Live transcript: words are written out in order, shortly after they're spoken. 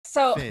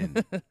So, Finn.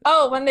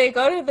 oh, when they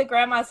go to the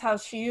grandma's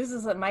house, she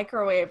uses a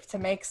microwave to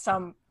make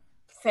some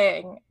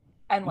thing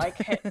and like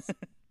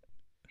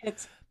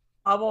hits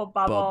bubble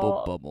Bubble,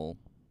 bubble bubble.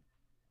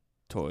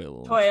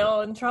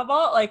 toil in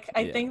trouble. Like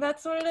I Yeah. think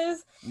that's what it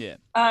is. Yeah.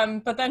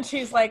 But then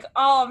she's like,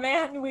 "Oh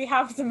man, we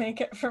have to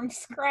make it from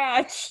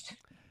scratch,"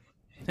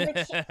 which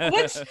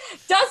does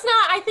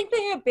not. I think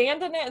they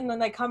abandon it and then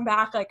they come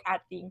back like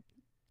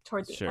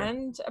towards the Sure.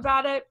 end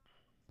about it.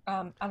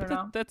 I don't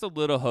know. That's a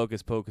little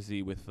hocus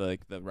pocusy with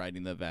like the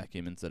riding the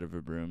vacuum instead of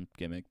a broom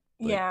gimmick.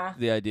 Like, Yeah.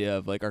 The idea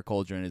of like our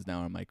cauldron is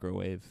now a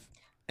microwave.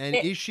 And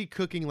is she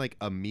cooking like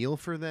a meal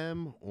for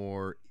them,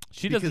 or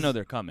She doesn't know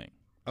they're coming.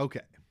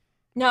 Okay.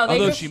 No, they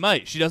Although just... she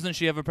might. Doesn't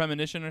she have a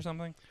premonition or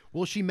something?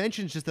 Well, she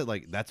mentions just that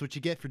like that's what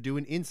you get for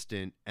doing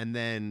instant, and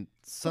then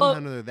somehow or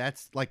another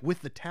that's like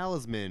with the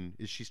talisman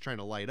is she's trying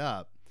to light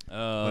up,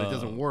 but it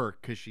doesn't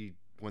work because she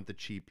went the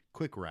cheap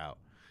quick route.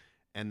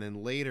 And then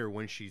later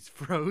when she's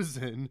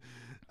frozen,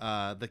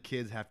 the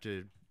kids have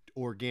to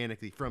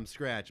organically from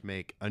scratch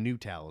make a new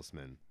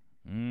talisman.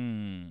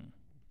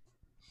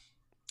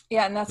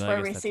 Yeah, and that's So I where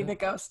guess we that's see it. the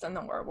ghost and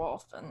the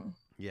werewolf and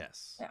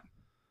Yes. Yeah.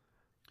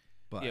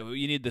 But Yeah, well,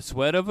 you need the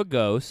sweat of a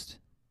ghost,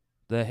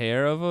 the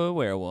hair of a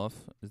werewolf.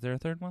 Is there a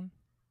third one?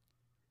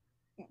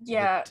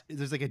 yeah.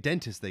 there's like a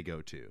dentist they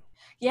go to.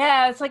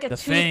 Yeah, it's like a The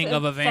tooth fang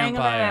of a fang of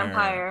a vampire.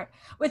 vampire.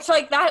 Which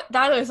like that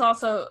is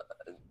also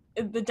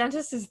the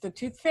dentist is the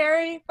tooth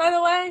fairy, by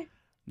the way.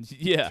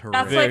 Yeah,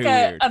 That's very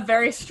like weird. a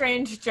very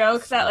strange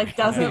joke that like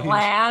doesn't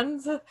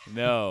land.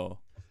 No.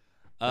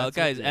 That's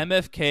Guys, what-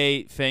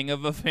 MFK, Fang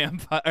of a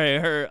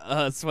Vampire,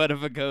 Sweat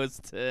of a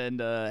Ghost, and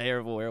Hair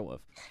of a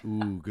Werewolf.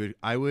 Ooh, good.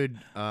 I would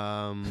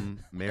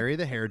marry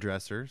the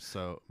hairdresser.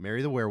 So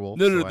marry the werewolf.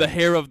 No, so the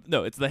hair of...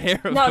 No, it's the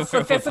hair of No, the it's the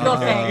werewolf. physical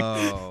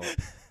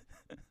thing.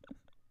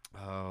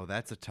 Oh,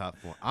 that's a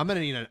tough one. I'm gonna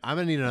need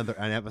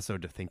an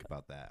episode to think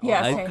about that.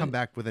 Yeah, I'll same. come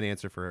back with an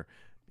answer for.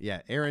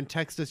 Yeah, Erin,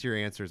 text us your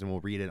answers and we'll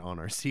read it on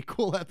our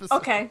sequel episode.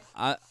 Okay.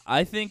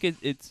 I think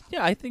it's...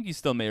 Yeah, I think you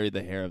still marry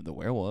the hair of the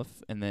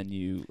werewolf, and then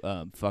you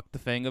fuck the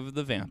Fang of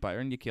the vampire,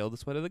 and you kill the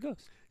Sweat of the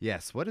ghost. Yeah,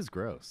 sweat is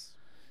gross.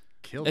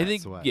 Kill I that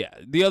think, sweat. yeah,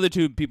 the other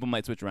two people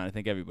might switch around. I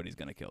think everybody's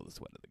going to kill the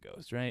Sweat of the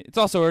ghost, right? It's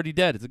also already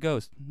dead. It's a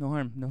ghost. No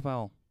harm, no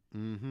foul.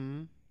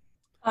 Mm-hmm.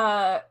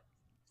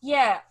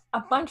 Yeah,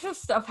 a bunch of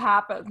stuff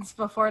happens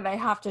before they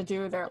have to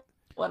do their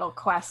little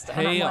quest. And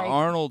Hey I'm like,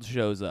 Arnold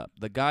shows up.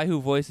 The guy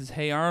who voices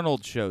Hey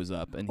Arnold shows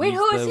up, and Wait, he's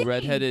who is the he?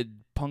 redheaded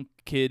punk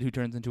kid who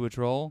turns into a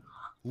troll.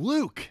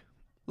 Luke.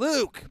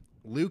 Luke.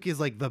 Luke is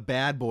like the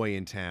bad boy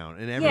in town,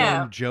 and everyone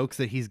Yeah. jokes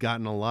that he's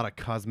gotten a lot of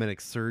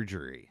cosmetic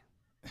surgery,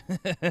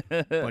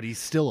 but he's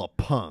still a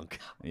punk.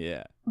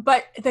 Yeah.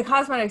 but the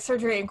cosmetic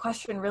surgery in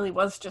question really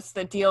was just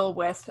the deal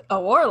with a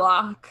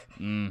warlock.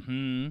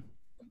 Mm-hmm.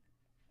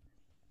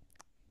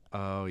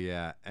 Oh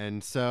yeah,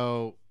 and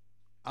so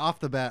off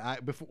the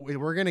bat,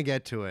 we're gonna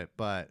get to it,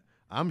 but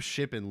I'm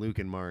shipping Luke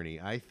and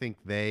Marnie. I think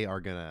they are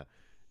gonna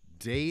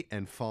date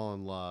and fall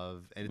in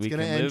love, and it's We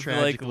gonna can end live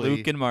tragically. like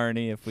Luke and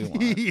Marnie if we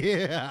want.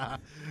 Yeah.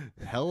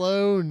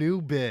 Hello,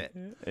 new bit.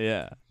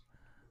 Yeah.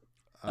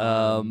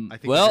 I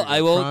think Well, they're gonna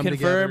I will prom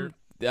confirm.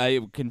 together. I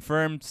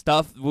confirm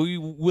stuff. We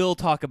will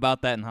talk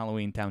about that in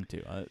Halloween Town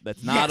too.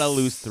 That's not a Yes.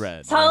 loose thread.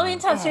 It's Halloween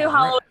Tattoo, Oh,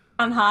 Halloween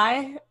on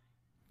High.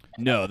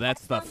 No,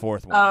 that's the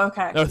fourth one. Oh,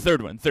 okay. No,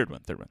 third one.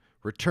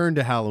 Return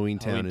to Halloween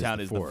Town Halloween is Town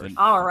the is fourth. the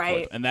All fourth.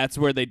 right. And that's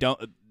where they don't.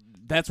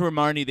 That's where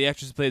Marnie, the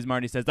actress who plays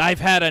Marnie, says, "I've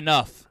had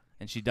enough,"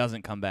 and she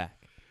doesn't come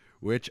back.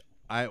 Which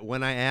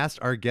when I asked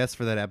our guest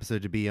for that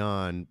episode to be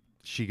on,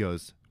 she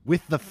goes,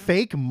 "With the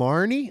fake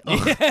Marnie? Oh,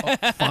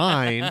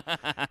 fine,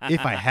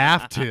 if I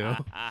have to."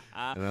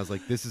 And I was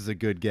like, "This is a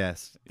good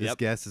guest. This Yep.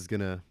 guest is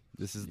gonna.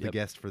 This is the Yep.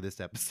 guest for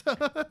this episode."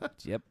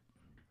 Yep.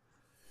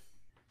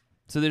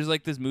 So there's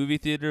like this movie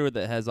theater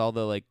that has all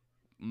the like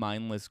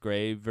mindless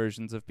grave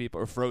versions of people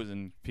or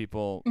frozen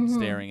people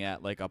staring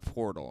at like a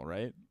portal,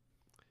 right?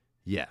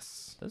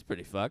 Yes. That's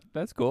pretty fucked.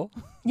 That's cool.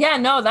 Yeah,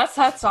 no, that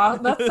set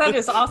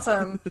is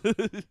awesome.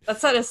 That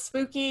set is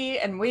spooky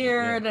and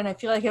weird, and I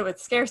feel like it would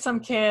scare some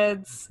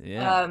kids.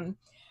 Yeah.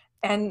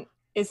 And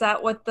is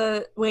that what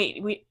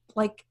we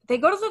like? They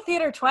go to the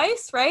theater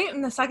twice, right?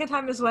 And the second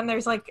time is when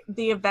there's like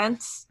the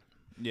events.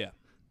 Yeah.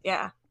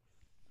 Yeah.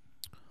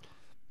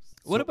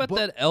 What So- about but-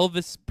 that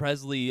Elvis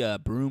Presley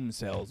broom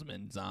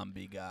salesman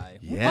zombie guy?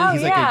 Yeah, Oh,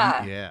 he's yeah.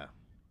 like yeah.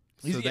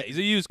 He's, So that- he's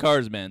a used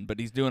cars man, but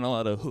he's doing a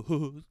lot of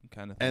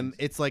kind of things. and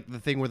it's like the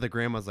thing where the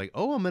grandma's like,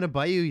 "Oh, I'm gonna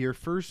buy you your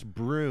first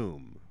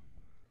broom."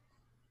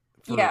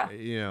 Yeah.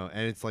 You know,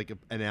 and it's like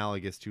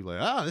analogous to like,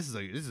 "Ah, this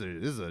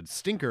is a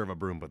stinker of a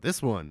broom, but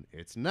this one,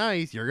 it's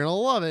nice. You're gonna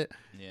love it.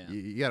 Yeah.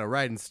 You got to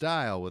ride in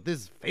style with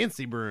this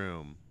fancy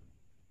broom."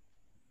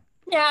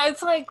 Yeah,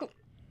 it's like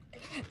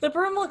the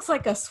broom looks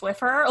like a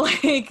Swiffer,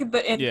 like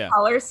the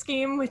color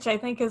scheme, which I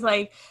think is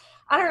like,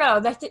 I don't know,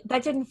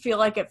 that didn't feel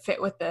like it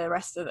fit with the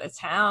rest of the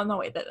town. The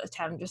way that the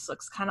town just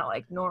looks kind of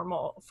like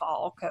normal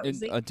fall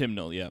cozy.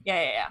 Autumnal, yeah.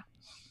 Yeah.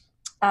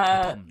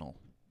 Autumnal.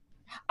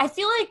 I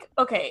feel like,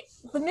 okay,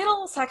 the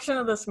middle section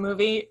of this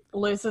movie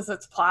loses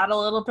its plot a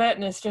little bit,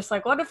 and it's just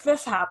like, what if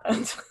this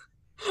happened?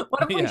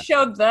 What if we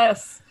showed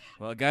this?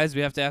 Well, guys,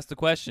 we have to ask the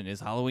question,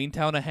 is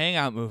Halloweentown a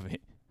hangout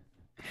movie?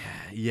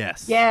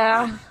 Yes.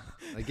 Yeah.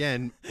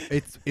 Again,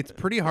 it's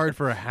pretty hard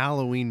for a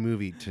Halloween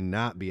movie to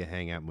not be a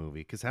hangout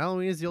movie because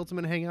Halloween is the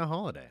ultimate hangout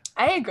holiday.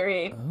 I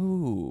agree.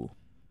 Ooh,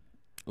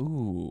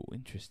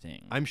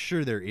 interesting. I'm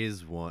sure there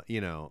is one,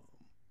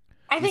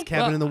 I think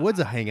Cabin in the Woods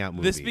a hangout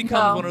movie. This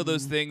becomes one of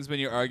those things when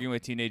you're arguing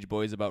with teenage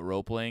boys about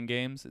role-playing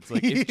games. It's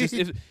like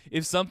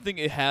if something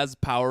it has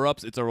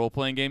power-ups, it's a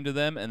role-playing game to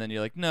them, and then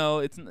you're like,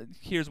 no,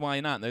 here's why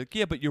not. And they're like,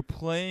 yeah, but you're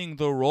playing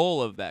the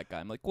role of that guy.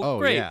 I'm like, well,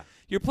 great. Yeah.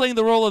 You're playing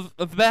the role of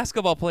a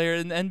basketball player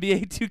in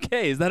NBA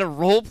 2K. Is that a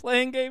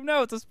role-playing game?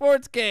 No, it's a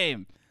sports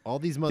game. All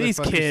these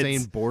motherfuckers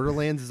saying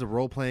Borderlands is a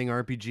role-playing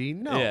RPG?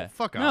 No,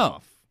 fuck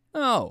off.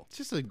 No, it's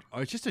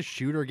just a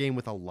shooter game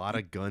with a lot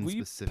of gun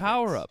specifics.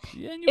 Power up.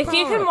 Yeah, if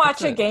you can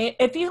watch a game,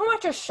 if you can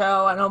watch a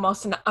show and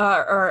almost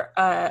or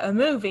a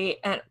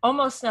movie and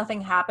almost nothing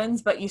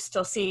happens, but you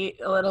still see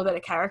a little bit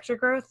of character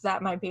growth,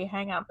 that might be a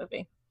hangout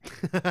movie.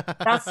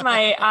 That's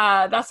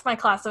my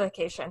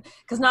classification.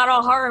 Because not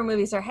all horror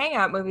movies are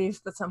hangout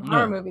movies, but some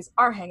horror movies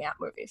are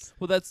hangout movies.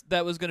 Well,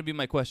 that was going to be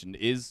my question.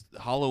 Is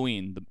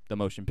Halloween the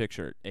motion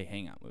picture a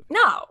hangout movie?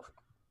 No.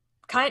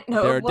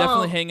 There are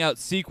definitely hangout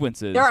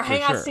sequences. There are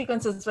hangout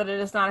sequences, but it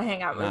is not a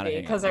hangout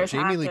movie because there's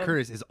Jamie Lee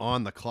Curtis is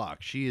on the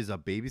clock. She is a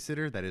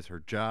babysitter. That is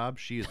her job.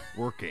 She is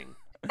working.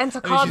 And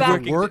to call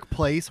back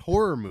workplace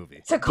horror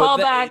movie. To call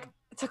back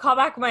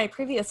my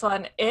previous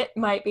one, it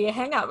might be a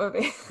hangout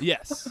movie.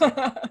 Yes.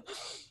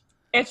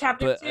 And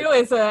chapter 2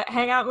 is a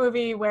hangout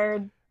movie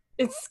where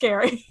it's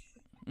scary.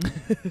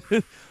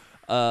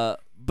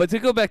 But to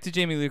go back to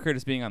Jamie Lee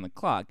Curtis being on the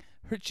clock,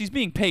 she's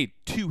being paid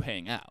to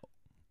hang out.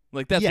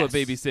 Like, that's what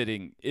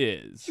babysitting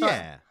is.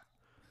 Yeah.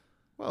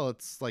 Well,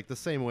 it's like the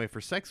same way for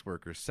sex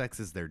workers. Sex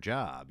is their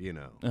job,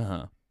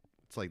 Uh-huh.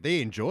 It's like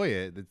they enjoy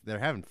it. They're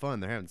having fun.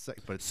 They're having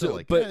sex. But it's still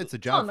it's a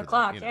job on the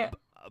clock, yeah.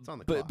 It's on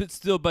the clock. But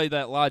still, by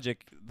that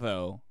logic,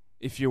 though,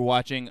 if you're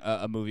watching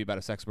a movie about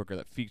a sex worker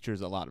that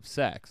features a lot of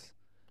sex,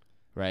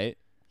 right?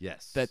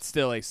 Yes. That's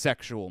still a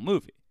sexual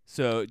movie.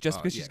 So just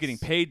because she's getting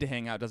paid to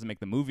hang out doesn't make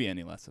the movie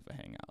any less of a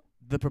hangout.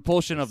 The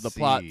propulsion of the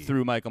plot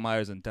through Michael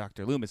Myers and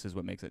Dr. Loomis is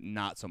what makes it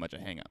not so much a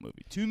hangout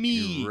movie. To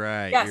me. You're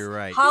right. Yes. You're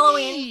right.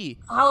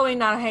 Halloween,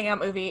 not a hangout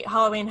movie.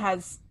 Halloween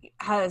has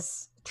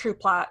true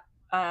plot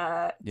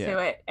to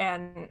it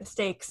and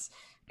stakes.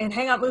 And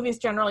hangout movies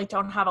generally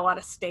don't have a lot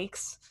of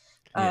stakes.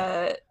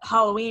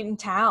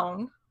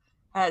 Halloweentown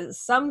has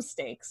some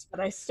stakes, but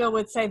I still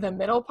would say the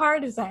middle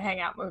part is a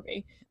hangout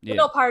movie.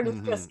 Middle part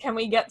is just, can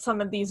we get some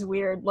of these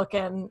weird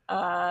looking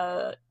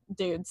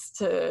dudes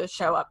to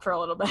show up for a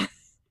little bit?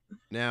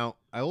 Now,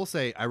 I will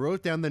say, I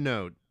wrote down the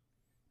note.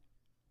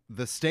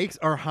 The stakes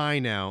are high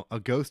now.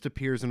 A ghost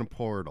appears in a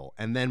portal.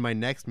 And then my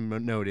next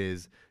note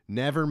is,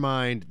 never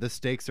mind, the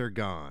stakes are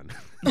gone.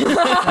 Because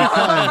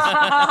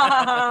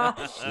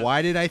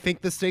why did I think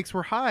the stakes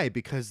were high?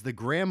 Because the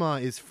grandma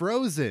is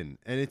frozen.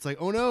 And it's like,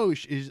 oh no,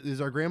 is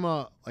our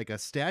grandma like a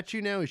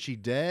statue now? Is she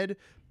dead?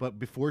 But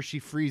before she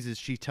freezes,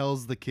 she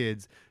tells the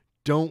kids,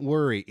 don't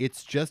worry,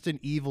 it's just an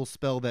evil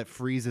spell that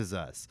freezes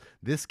us.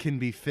 This can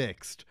be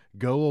fixed.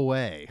 Go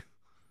away.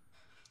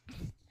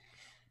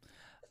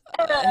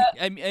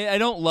 I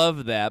don't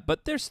love that,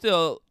 but there's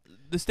still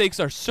the stakes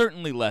are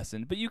certainly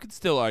lessened. But you could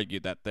still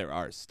argue that there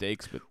are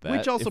stakes with that.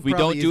 Which also if we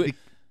don't do it.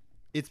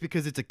 It's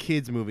because it's a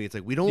kids movie. It's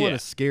like we don't want to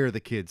scare the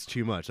kids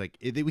too much. Like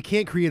we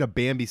can't create a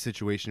Bambi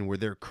situation where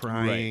they're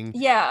crying,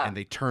 and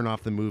they turn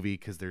off the movie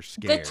because they're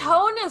scared.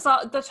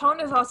 The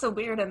tone is also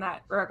weird in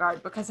that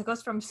regard because it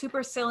goes from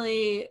super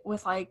silly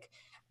with like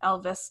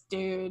Elvis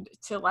dude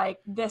to like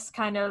this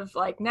kind of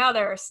like now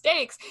there are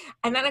stakes,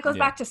 and then it goes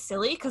back to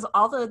silly because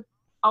all the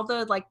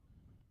like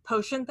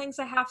potion things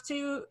I have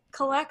to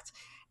collect.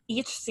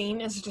 Each scene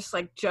is just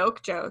like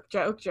joke. That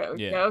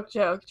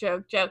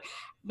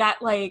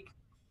like.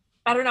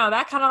 I don't know.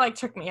 That kind of like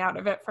took me out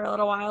of it for a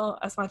little while,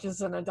 as much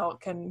as an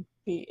adult can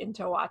be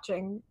into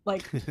watching,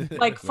 like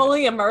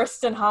fully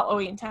immersed in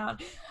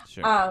Halloweentown.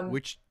 Sure.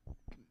 Which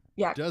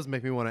does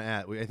make me want to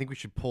add. I think we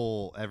should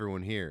poll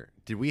everyone here.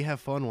 Did we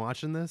have fun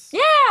watching this?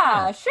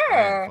 Yeah, sure.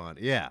 I had fun.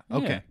 Yeah.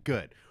 Okay.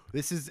 Good.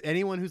 This is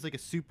anyone who's like a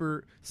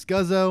super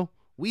scuzzo.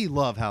 We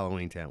love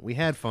Halloweentown. We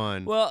had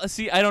fun. Well,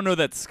 see, I don't know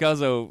that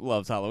Scuzzo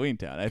loves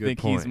Halloweentown. I think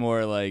he's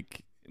more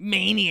like.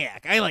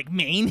 Maniac. I like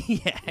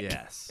Maniac.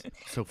 Yes.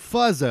 So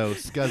Fuzzo,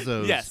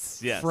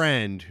 Scuzzo's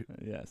friend.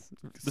 Yes.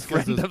 The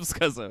friend of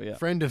Scuzzo, yeah.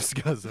 Friend of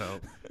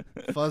Scuzzo.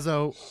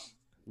 Fuzzo,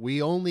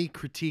 we only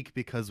critique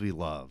because we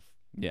love.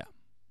 Yeah.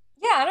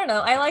 Yeah, I don't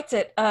know. I liked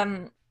it.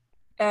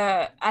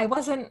 I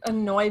wasn't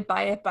annoyed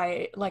by it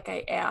like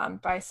I am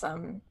by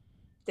some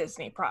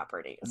Disney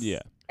properties.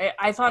 Yeah.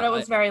 I thought it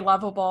was very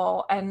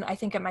lovable, and I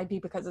think it might be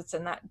because it's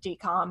in that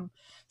DCOM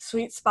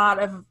sweet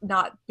spot of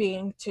not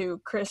being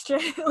too Christian.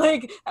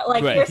 like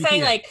you're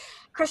saying, like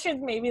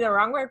Christian's maybe the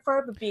wrong word for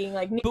it, but being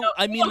like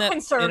I mean that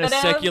in a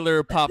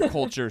secular pop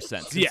culture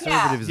sense. Yeah.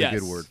 Conservative is a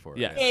good word for it.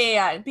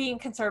 Yeah. Being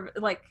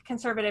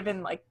conservative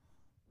and like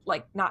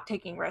not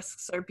taking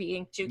risks or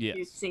being too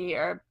cutesy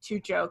or too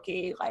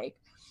jokey. Like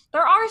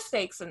there are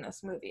stakes in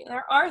this movie.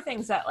 There are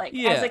things that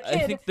as a kid,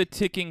 I think the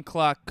ticking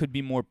clock could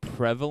be more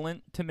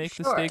prevalent to make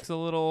the stakes a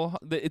little.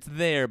 It's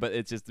there, but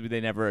it's just they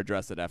never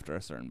address it after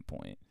a certain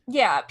point.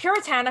 Yeah,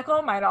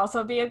 puritanical might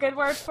also be a good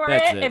word for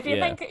it. If you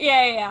think,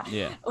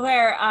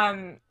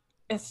 where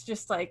it's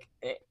just like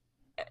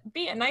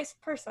be a nice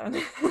person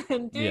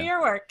and do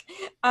your work.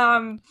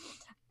 I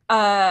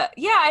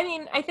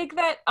mean, I think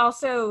that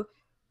also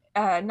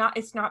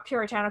it's not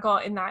puritanical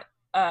in that.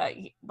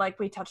 Like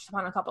we touched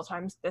upon a couple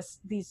times,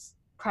 these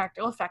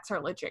practical effects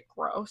are legit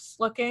gross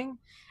looking.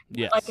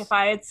 Yes. Like if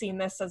I had seen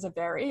this as a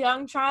very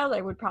young child,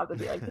 I would probably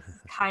be like, this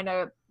is kind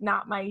of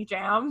not my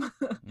jam.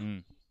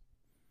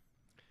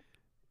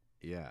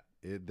 Yeah,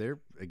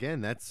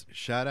 that's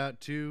shout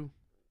out to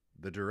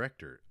the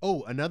director.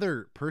 Oh,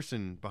 another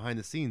person behind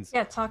the scenes.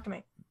 Yeah, talk to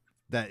me.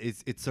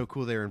 It's so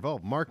cool they're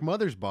involved. Mark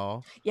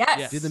Mothersbaugh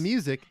did the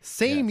music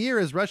same year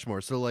as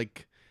Rushmore. So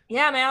like.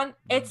 Yeah, man.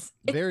 It's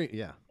very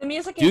The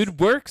music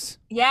works.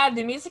 Yeah,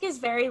 the music is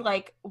very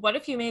like, what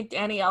if you made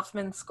Danny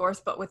Elfman scores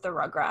but with the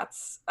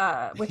Rugrats?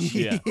 Which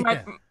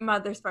my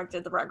Mothersbaugh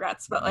did the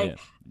Rugrats, but like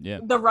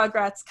the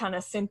Rugrats kind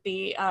of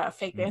synthy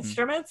fake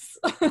instruments.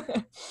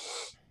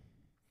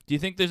 Do you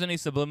think there's any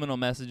subliminal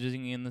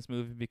messaging in this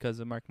movie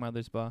because of Mark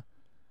Mothersbaugh?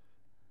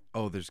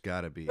 Oh, there's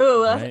gotta be.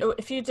 Ooh, right?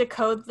 If you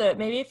decode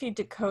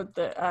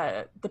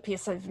the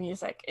piece of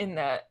music in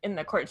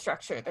the chord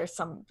structure, there's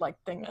some like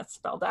thing that's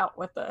spelled out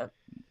with the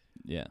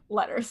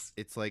letters.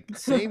 It's like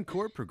same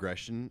chord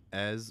progression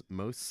as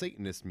most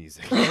Satanist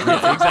music.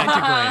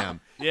 Exactly.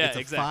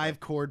 It's a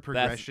 5-chord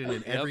progression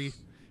in every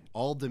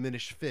all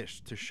diminished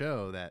fifth to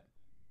show that.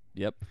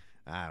 Yep.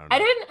 I don't know.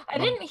 I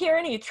didn't hear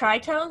any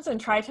tritones,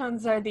 and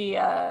tritones are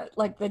the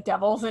like the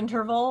devil's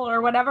interval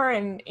or whatever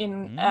in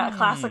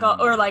classical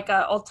or like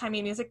old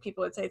timey music.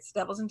 People would say it's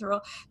devil's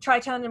interval.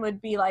 Tritone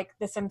would be like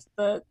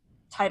the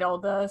title,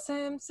 The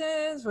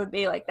Simpsons would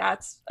be like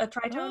that's a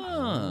tritone.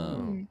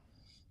 Oh.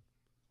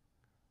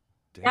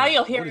 Now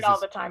you'll hear it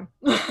all the time.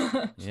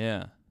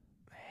 Yeah.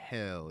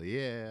 Hell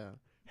yeah.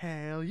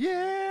 Hell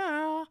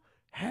yeah.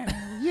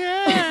 Hell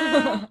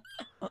yeah.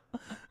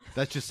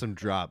 That's just some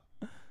drop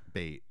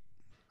bait.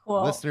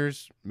 Cool.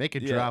 Listeners, make a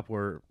drop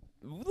where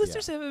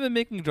listeners haven't been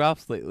making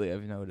drops lately,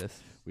 I've noticed.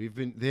 We've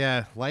been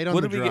light on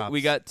the drops. What did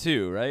we got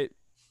 2, right?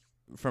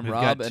 From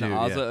Rob and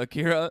Asa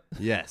Akira.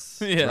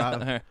 Yes.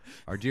 Yeah.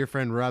 Our dear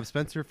friend Rob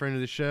Spencer, friend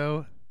of the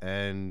show,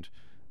 and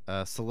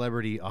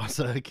celebrity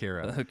Asa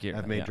Akira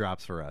have made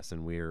drops for us,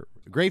 and we're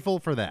grateful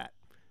for that.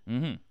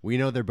 Mm-hmm. We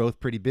know they're both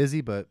pretty busy,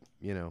 but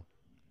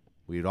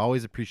we'd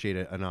always appreciate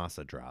an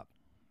Asa drop.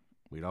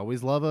 We'd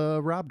always love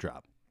a Rob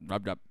drop.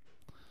 Rob drop.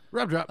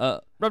 Rob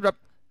drop.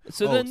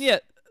 So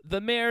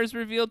the mayor is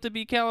revealed to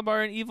be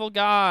Calabar, an evil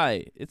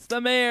guy. It's the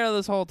mayor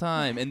this whole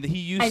time, and he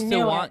used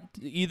to want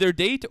either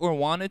date or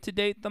wanted to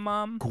date the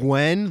mom.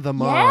 Gwen, the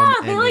mom,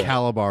 and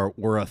Calabar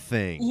were a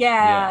thing.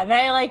 Yeah,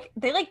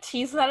 they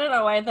tease that in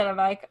a way that I'm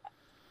like,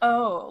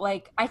 oh,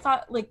 like I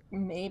thought like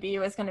maybe it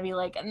was gonna be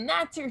like, and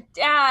that's your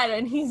dad,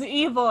 and he's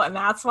evil, and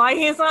that's why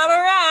he's not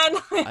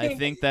around. I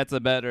think that's a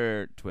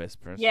better twist,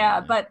 personally.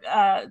 Yeah, but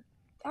I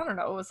don't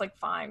know. It was like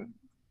fun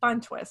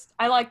twist.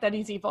 I like that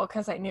he's evil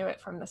because I knew it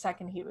from the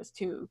second he was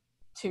too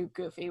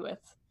goofy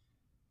with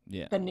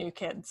the new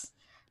kids.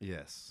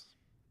 Yes.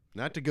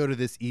 Not to go to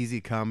this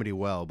easy comedy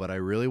well, but I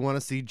really want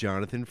to see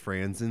Jonathan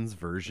Franzen's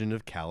version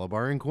of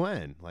Calabar and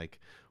Gwen. Like,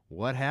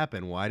 what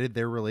happened? Why did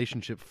their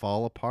relationship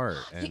fall apart?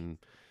 And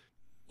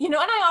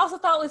what I also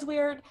thought was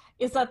weird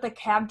is that the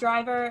cab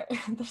driver,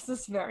 there's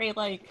this very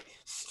like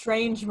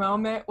strange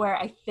moment where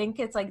I think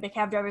it's like the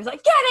cab driver's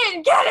like, get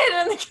in,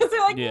 and the kids are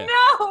like,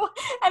 no,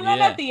 and then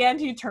at the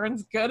end he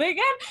turns good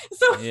again.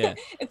 So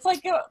it's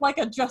like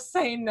a just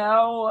say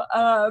no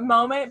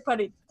moment,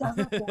 but it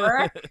doesn't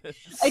work.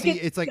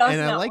 It's like,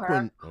 and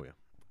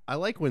I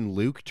like when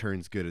Luke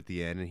turns good at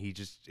the end, and he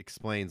just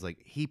explains, like,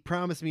 he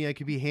promised me I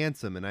could be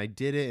handsome, and I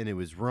did it, and it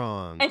was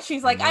wrong. And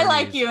she's like, I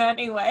like you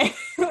anyway.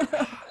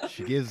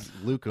 She gives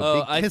Luke a big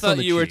kiss on the cheek. I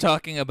thought you were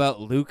talking about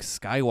Luke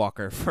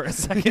Skywalker for a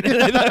second.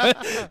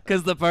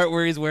 Because the part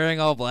where he's wearing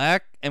all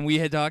black, and we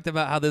had talked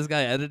about how this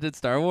guy edited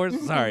Star Wars.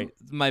 Sorry,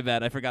 my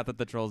bad. I forgot that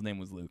the troll's name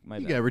was Luke. My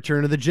bad. You got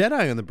Return of the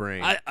Jedi on the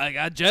brain. I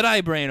got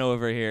Jedi brain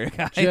over here,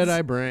 guys.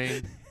 Jedi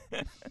brain.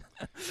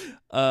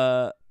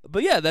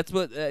 But yeah, that's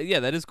what.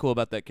 That is cool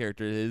about that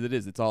character.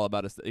 It's all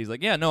about us. He's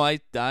like,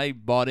 I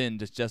bought in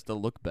just to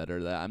look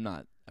better. That I'm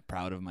not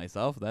proud of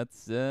myself.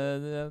 That's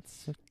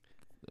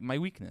my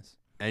weakness.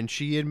 And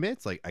she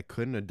admits, like, I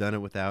couldn't have done it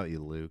without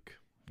you, Luke.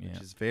 Which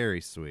is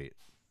very sweet.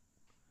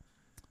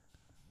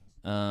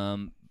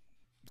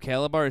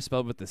 Calabar is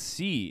spelled with the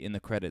C in the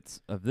credits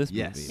of this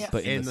movie,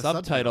 but in the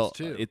subtitle,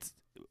 it's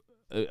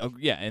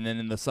and then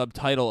in the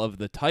subtitle of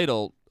the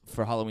title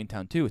for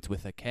Halloweentown 2, it's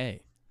with a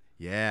K.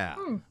 Yeah.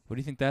 What do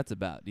you think that's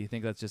about? Do you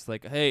think that's just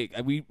like, hey,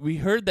 we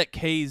heard that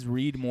K's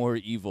read more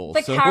evil,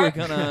 The so we're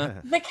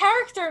gonna. The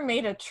character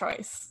made a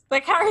choice. The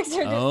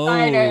character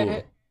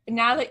decided,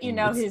 now that you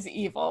know he's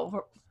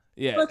evil.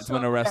 Yeah, it's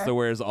when a wrestler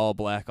wears all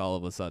black all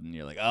of a sudden.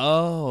 You're like,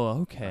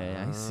 oh, okay,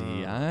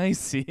 I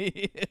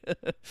see.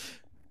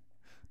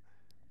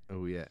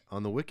 Oh, yeah.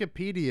 On the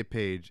Wikipedia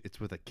page, it's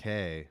with a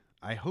K.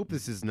 I hope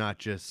this is not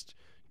just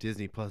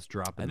Disney Plus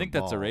dropping I think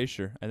that's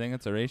erasure. I think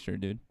that's erasure,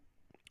 dude.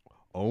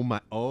 Oh,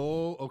 my.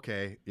 Oh,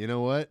 okay. You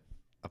know what?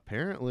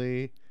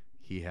 Apparently,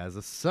 he has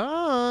a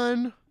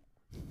son.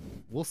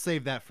 We'll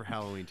save that for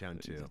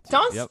HALLOWEENTOWN 2.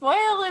 Don't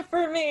spoil it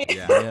for me.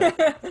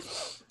 Yeah.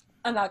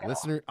 I'm not gonna.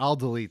 Listener, I'll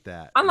delete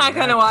that. I'm not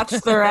gonna watch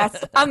the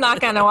rest. I'm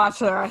not gonna watch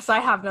the rest. I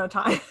have no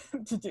time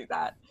to do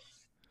that.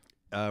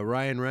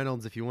 Ryan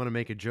Reynolds, if you want to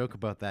make a joke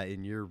about that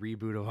in your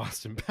reboot of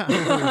Austin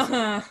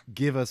Powers,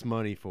 give us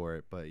money for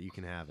it, but you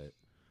can have it.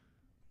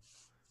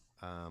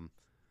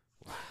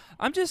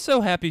 I'm just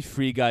so happy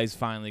Free Guy's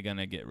finally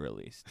gonna get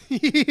released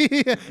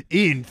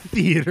in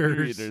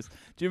theaters.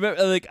 Do you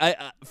remember? Like,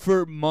 I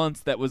for months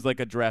that was like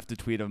a drafted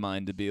tweet of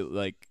mine to be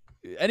like,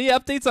 any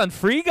updates on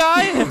Free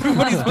Guy?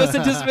 Everybody's most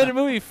anticipated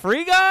movie,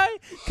 Free Guy,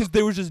 because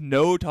there was just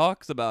no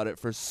talks about it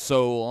for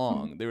so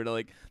long. They were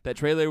like, that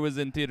trailer was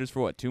in theaters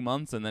for what, 2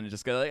 months, and then it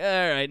just got like,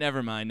 all right,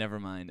 never mind,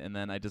 and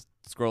then I just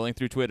scrolling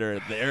through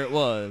Twitter, there it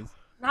was.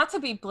 Not to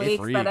be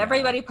bleak, but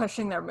everybody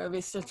pushing their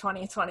movies to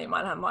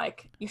 2021. I'm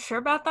like, you sure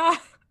about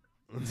that?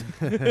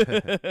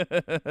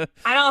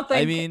 I don't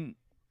think. I mean,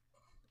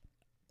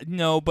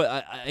 no,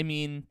 but I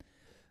mean,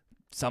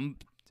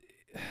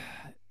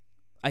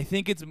 I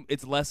think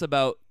it's less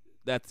about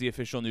that's the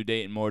official new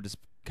date and more just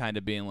kind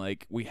of being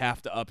like, we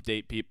have to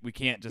update people. We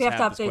can't just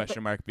have this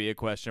question mark be a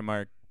question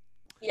mark.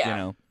 Yeah. You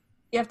know.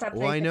 You have to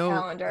update the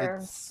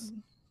calendar.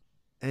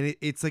 And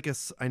it's like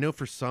I know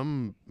for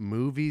some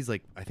movies,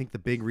 like I think the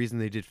big reason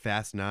they did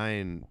Fast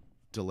 9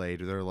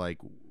 delayed, they're like,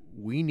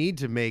 we need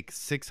to make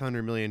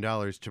 $600 million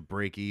to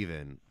break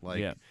even.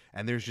 Like,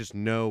 and there's just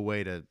no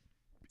way to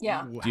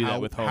do that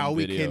with home how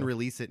video. We can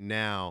release it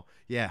now.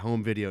 Yeah,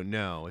 home video,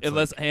 no. It's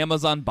unless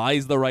Amazon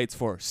buys the rights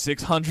for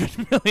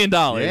 $600 million.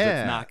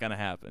 It's not going to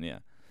happen,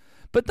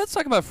 But let's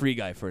talk about Free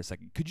Guy for a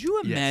second. Could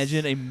you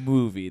imagine a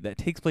movie that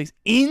takes place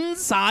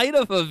inside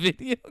of a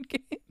video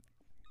game?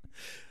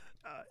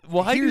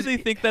 Why do they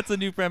think that's a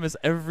new premise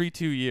every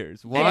 2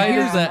 years? Why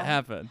does that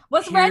happen?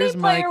 Was Ready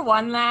Player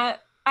One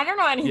that? I don't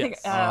know anything.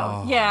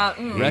 Yes.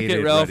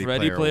 Wreck-It Ralph,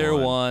 Ready Player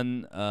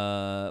One.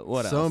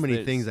 What else? So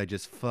many things I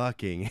just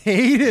fucking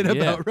hated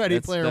about Ready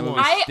Player One.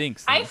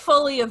 I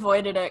fully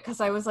avoided it because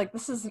I was like,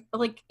 this is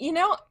like, you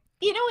know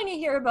when you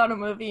hear about a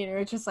movie and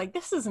you're just like,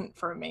 this isn't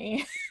for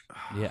me.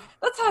 Yeah.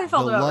 That's how I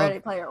felt about Ready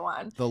Player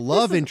One. The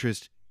love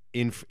interest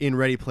in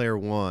Ready Player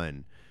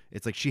One.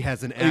 It's like she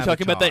has an avatar. Are you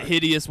talking about that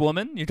hideous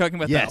woman? You're talking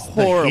about that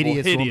horrible,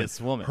 hideous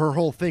woman. Her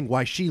whole thing,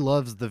 why she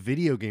loves the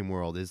video game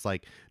world, is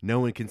like no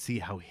one can see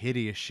how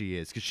hideous she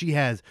is because she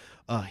has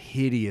a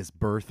hideous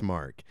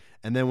birthmark.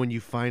 And then when you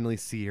finally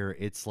see her,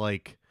 it's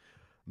like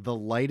the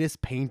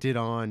lightest painted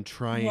on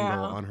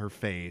triangle on her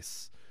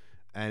face.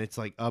 And it's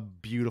like a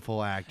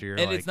beautiful actor.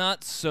 And it's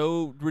not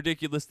so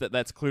ridiculous that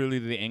that's clearly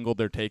the angle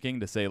they're taking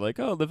to say like,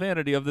 oh, the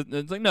vanity of the...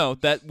 It's like, no,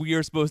 that we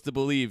are supposed to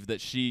believe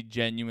that she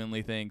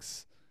genuinely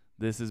thinks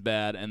this is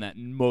bad, and that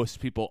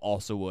most people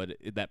also would.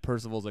 That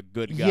Percival's a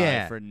good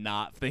guy for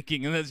not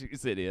thinking this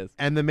is.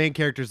 And the main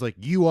character's like,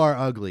 you are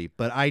ugly,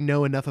 but I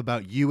know enough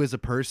about you as a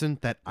person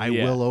that I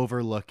will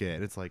overlook it.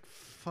 And it's like,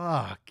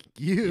 fuck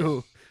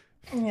you.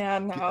 Yeah,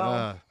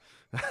 no.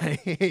 I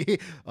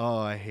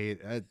hate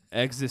it.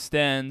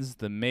 Existenz,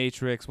 The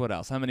Matrix, what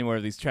else? How many more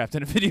of these trapped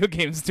in video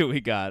games do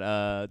we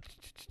got?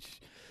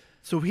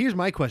 So here's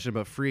my question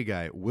about Free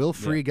Guy. Will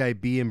Free Guy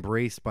be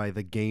embraced by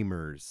the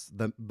gamers?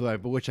 By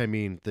which I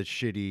mean the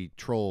shitty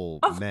troll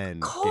men.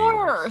 Of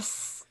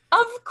course.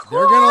 Of course.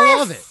 They're going to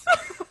love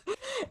it.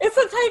 It's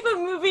a type of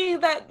movie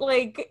that,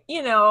 like,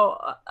 you know,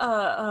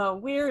 a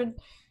weird,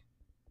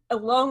 a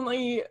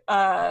lonely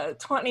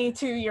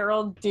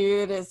 22-year-old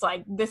dude is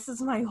like, this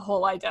is my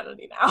whole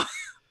identity now.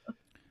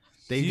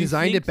 They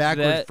designed it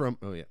backwards from...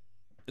 Oh, yeah.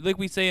 Like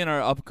we say in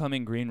our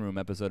upcoming Green Room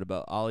episode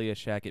about Alia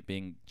Shackett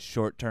being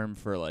short term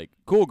for like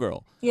cool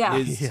girl.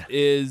 Yeah.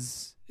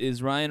 Is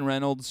Ryan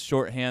Reynolds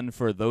shorthand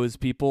for those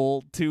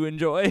people to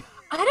enjoy?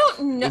 I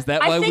don't know. Is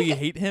that why we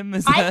hate him?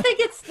 I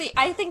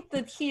think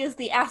that he is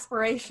the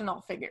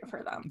aspirational figure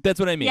for them. That's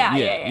what I mean.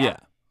 Yeah.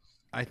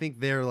 I think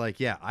they're like,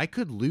 I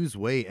could lose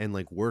weight and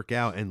like work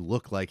out and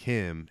look like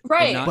him,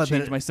 right? And not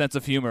change my sense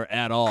of humor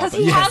at all. But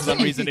for some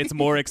reason, it's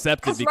more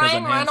accepted because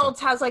Ryan Reynolds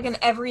has like an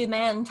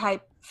everyman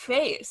type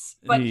face,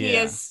 but he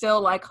is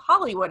still like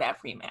Hollywood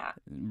everyman.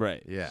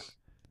 Right. Yeah.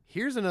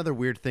 Here's another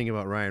weird thing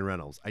about Ryan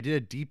Reynolds. I did a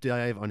deep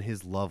dive on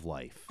his love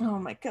life. Oh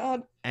my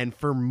god. And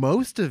for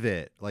most of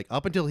it, like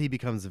up until he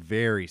becomes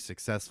very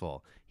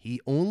successful,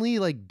 he only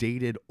like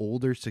dated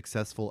older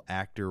successful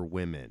actor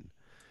women.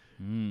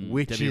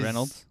 Which Debbie is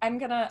Reynolds? I'm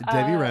gonna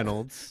Debbie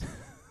Reynolds.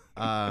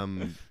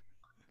 Alanis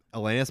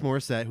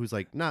Morissette, who's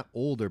like not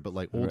older, but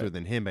like older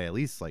than him by at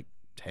least like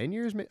 10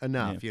 years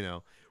enough,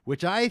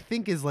 which I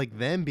think is like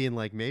them being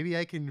like, maybe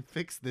I can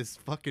fix this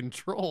fucking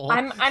troll.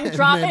 I'm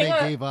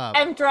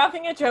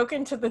dropping a joke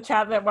into the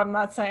chat that I'm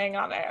not saying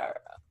on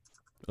air.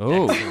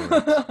 Oh,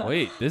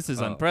 wait, this is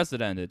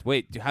unprecedented.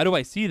 Wait, how do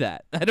I see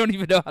that? I don't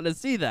even know how to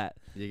see that.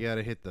 You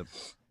gotta hit the...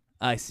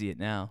 I see it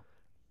now.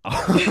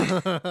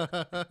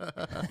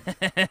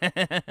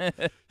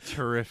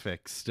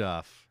 Terrific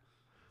stuff.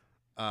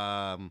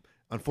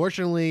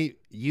 Unfortunately,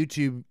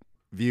 YouTube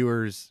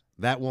viewers,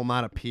 that will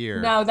not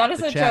appear. No, that is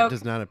the a chat joke.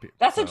 Does not appear.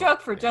 That's a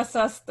joke for just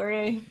us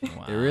three.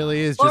 Wow. It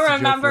really is. We'll just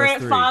remember a joke it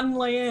for us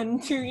fondly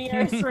in 2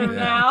 years from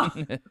now.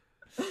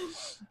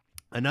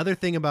 Another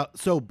thing about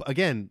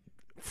again,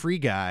 Free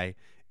Guy.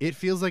 It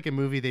feels like a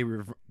movie they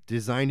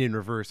designed in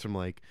reverse. From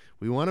like,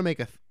 we want to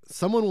make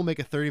someone will make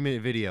a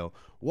 30-minute video.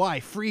 Why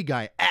Free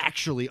Guy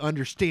actually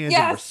understands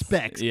and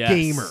respects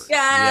gamers.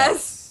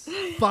 Yes.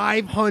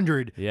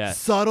 500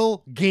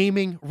 subtle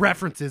gaming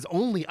references.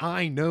 Only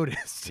I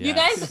noticed. You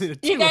guys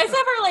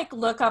ever like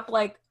look up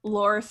like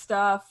lore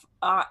stuff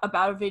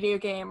about a video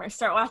game or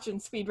start watching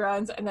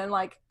speedruns and then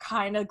like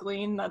kind of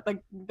glean that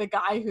the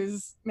guy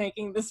who's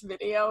making this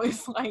video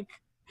is like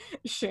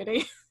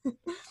shitty?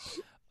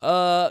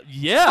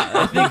 Yeah,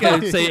 I think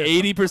I'd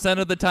say 80%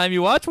 of the time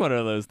you watch one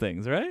of those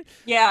things, right?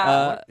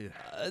 Yeah.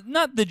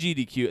 Not the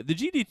GDQ. The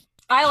GDQ.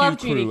 I love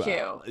crew,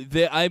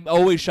 GDQ. I'm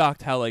always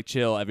shocked how like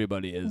chill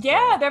everybody is.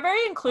 Yeah, they're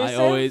very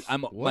inclusive.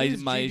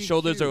 My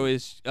shoulders are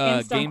always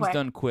games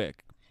done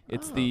quick.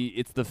 It's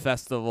the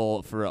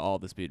festival for all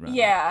the speedrunners.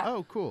 Yeah.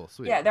 Oh, cool.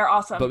 Sweet. Yeah, they're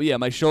awesome. But yeah,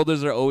 my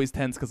shoulders are always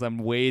tense because I'm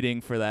waiting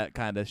for that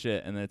kind of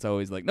shit, and it's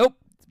always like, nope,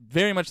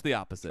 very much the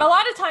opposite. A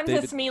lot of times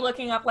it's me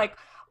looking up like,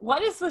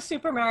 what is the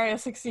Super Mario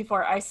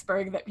 64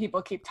 iceberg that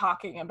people keep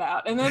talking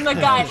about? And then the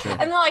guy,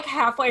 and then like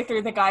halfway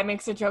through, the guy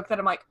makes a joke that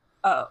I'm like,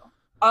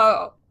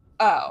 oh.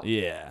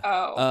 Yeah.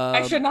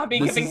 I should not be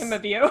giving him a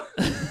view.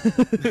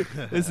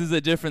 This is a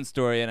different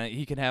story, and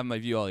he can have my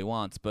view all he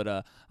wants.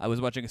 But I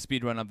was watching a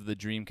speedrun of the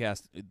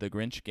Dreamcast, the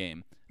Grinch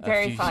game,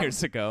 a few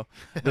years ago.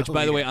 Which,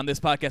 by the way, on this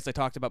podcast I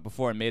talked about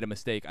before and made a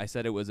mistake. I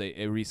said it was a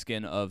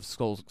reskin of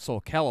Soul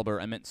Calibur.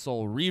 I meant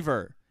Soul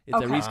Reaver. It's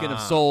a reskin of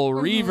Soul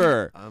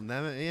Reaver.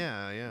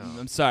 Yeah.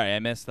 I'm sorry, I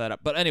messed that up.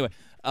 But anyway,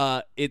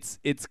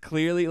 it's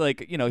clearly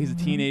like, he's a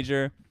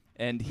teenager.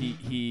 And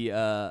he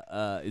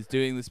is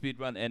doing the speed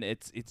run, and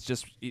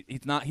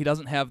he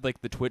doesn't have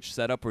like the Twitch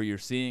setup where you're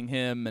seeing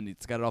him and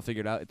it's got it all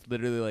figured out. It's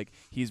literally like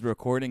he's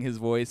recording his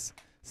voice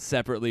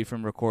separately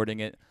from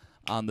recording it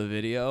on the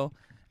video,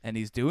 and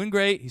he's doing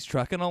great. He's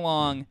trucking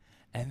along,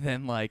 and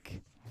then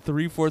like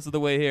 3/4 of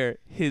the way here,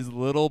 his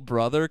little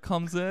brother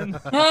comes in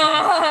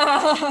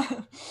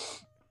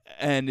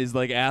and is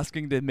like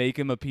asking to make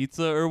him a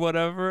pizza or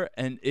whatever,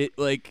 and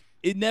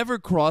it never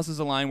crosses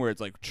a line where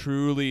it's like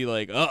truly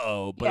like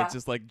but it's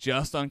just like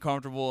just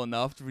uncomfortable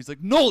enough to he's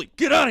like, Noli,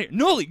 get out of here,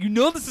 Noli,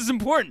 this is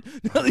important.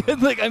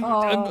 Like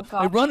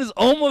my run is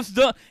almost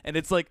done, and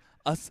it's like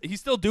he's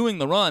still doing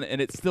the run, and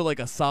it's still like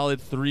a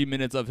solid 3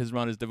 minutes of his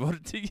run is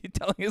devoted to you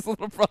telling his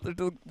little brother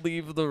to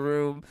leave the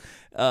room.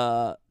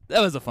 That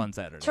was a fun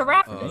Saturday. To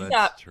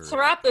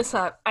wrap this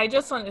up, I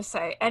just want to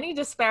say, any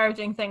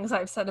disparaging things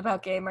I've said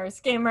about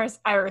gamers,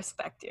 I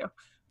respect you.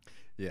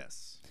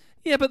 Yes.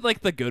 Yeah, but like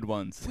the good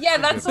ones. Yeah,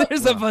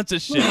 there's a bunch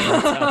of shit.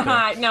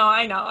 No,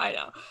 I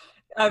know.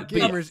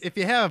 Gamers, if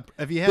you have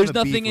there's a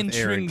nothing beef with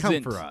Erin,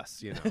 come for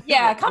us.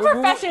 Yeah, come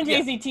for Fashion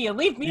JZT and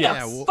leave me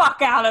the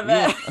fuck out of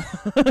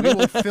it. We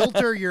will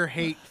filter your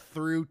hate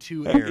through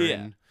to Erin.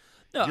 Yeah.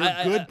 No,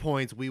 your good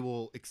points we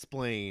will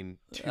explain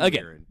to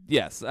Erin.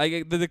 Yes,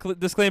 the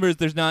disclaimer is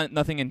there's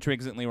nothing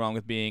intrinsically wrong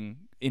with being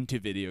into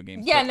video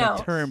games. Yeah, but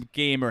the term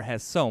gamer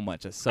has so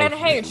much associated.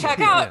 And hey, check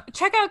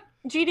out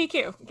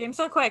GDQ. Games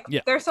Done Quick.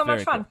 Yeah, they're so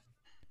much fun. Cool.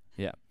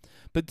 Yeah.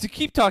 But to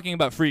keep talking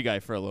about Free Guy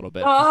for a little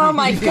bit. Oh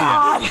my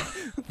god.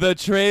 The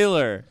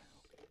trailer,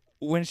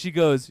 when she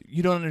goes,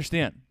 you don't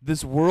understand.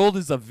 This world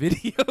is a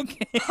video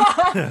game.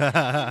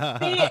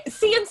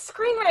 See, in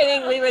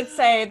screenwriting, we would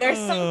say there's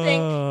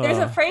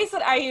a phrase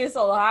that I use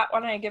a lot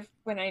when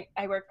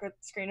I work with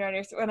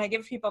screenwriters, when I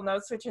give people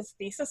notes, which is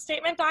thesis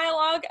statement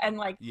dialogue,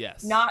 and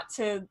not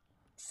to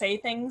say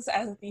things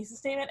as a thesis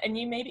statement. And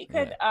you maybe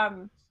could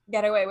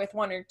get away with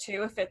one or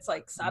two if it's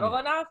like subtle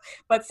enough,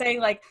 but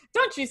saying like,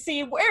 don't you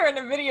see, we're in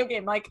a video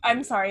game, like,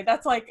 I'm sorry,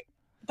 that's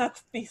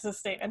thesis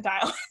statement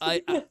dialogue.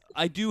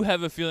 I do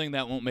have a feeling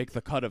that won't make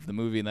the cut of the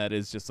movie, and that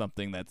is just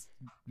something that's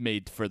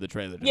made for the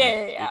trailer to make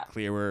it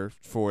clearer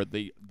for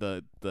the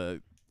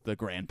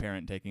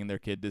grandparent taking their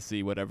kid to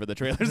see whatever the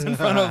trailer's in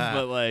front of.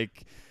 But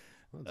like,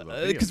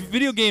 because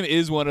video game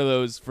is one of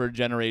those for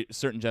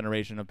certain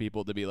generation of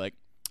people to be like,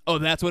 oh,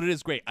 that's what it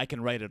is. Great, I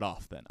can write it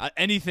off then.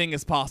 Anything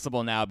is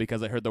possible now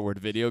because I heard the word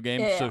video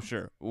game. So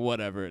sure,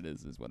 whatever it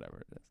is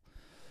whatever it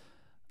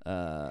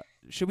is.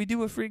 Should we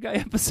do a Free Guy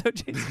episode,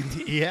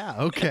 Jason? Yeah,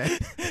 okay.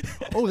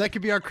 Oh, that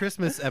could be our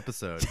Christmas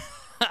episode.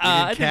 We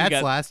did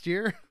Cats last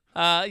year?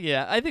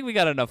 Yeah, I think we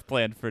got enough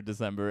planned for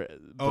December.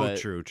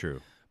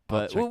 True.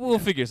 But we'll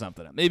figure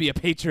something out. Maybe a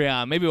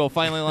Patreon. Maybe we'll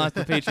finally launch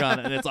the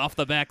Patreon, and it's off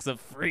the backs of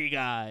Free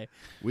Guy.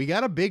 We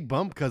got a big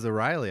bump because of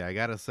Riley, I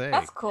gotta say.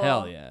 That's cool.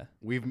 Hell yeah.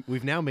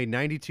 We've now made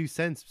 92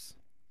 cents.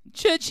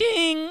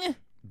 Cha-ching!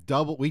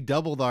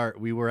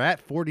 We were at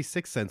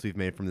 46 cents we've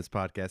made from this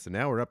podcast, and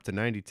now we're up to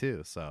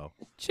 92. So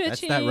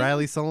that's that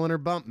Riley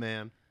Solinger bump,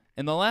 man.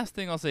 And the last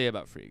thing I'll say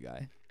about Free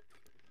Guy,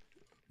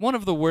 one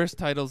of the worst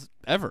titles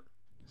ever.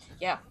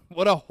 Yeah.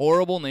 What a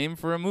horrible name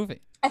for a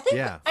movie. I think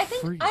I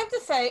have to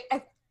say,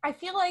 I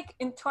feel like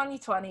in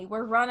 2020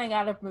 we're running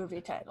out of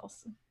movie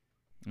titles.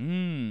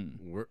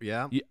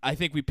 Yeah. I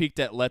think we peaked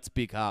at Let's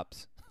Be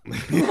Cops. Yep.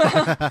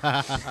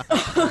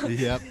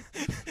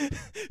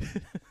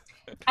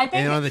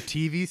 And on the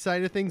TV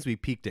side of things, we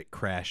peaked at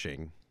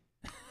Crashing.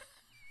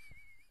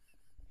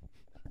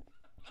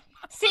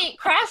 See,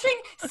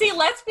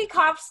 Let's Be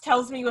Cops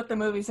tells me what the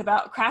movie's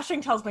about.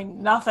 Crashing tells me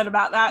nothing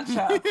about that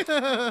show.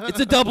 It's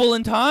a double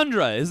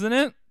entendre, isn't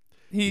it?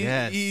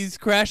 Yes. He's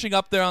crashing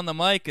up there on the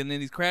mic, and then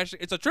he's crashing.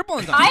 It's a triple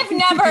entendre. I've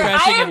never he's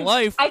crashing in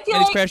life, and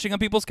he's crashing on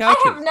people's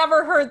couches. I have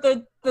never heard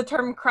the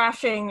term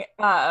crashing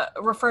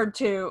referred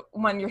to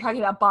when you're talking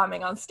about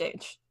bombing on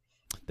stage.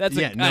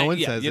 No one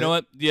says it. You know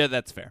what? Yeah,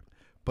 that's fair.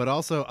 But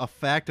also a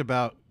fact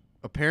about,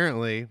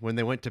 apparently, when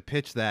they went to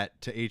pitch that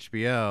to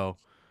HBO,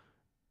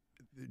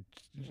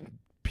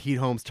 Pete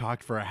Holmes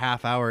talked for a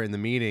half hour in the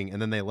meeting,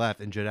 and then they left,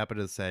 and Judd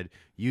Apatow said,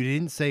 "You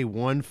didn't say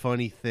one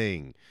funny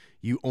thing.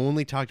 You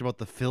only talked about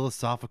the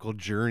philosophical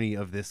journey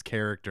of this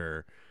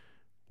character.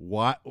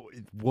 What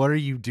are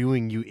you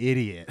doing, you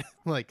idiot?"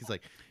 He's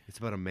like, it's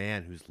about a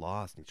man who's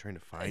lost and he's trying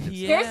to find himself.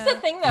 Yeah. Here's the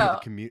thing,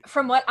 though.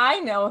 From what I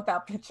know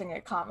about pitching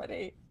a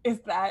comedy, is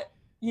that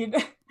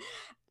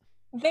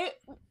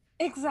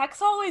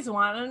execs always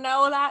want to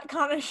know that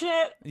kind of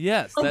shit.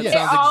 Yes, that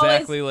sounds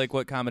exactly like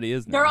what comedy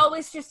is now. They're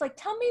always just like,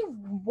 tell me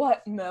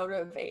what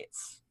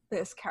motivates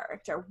this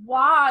character.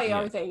 Why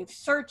are they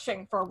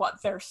searching for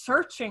what they're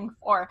searching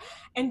for?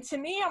 And to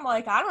me, I'm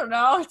like, I don't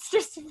know. It's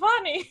just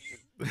funny.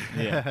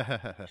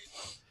 Yeah.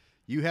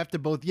 You have to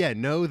both,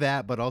 know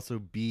that, but also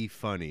be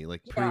funny.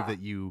 Like, prove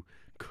that you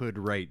could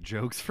write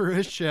jokes for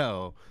a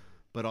show,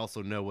 but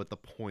also know what the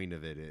point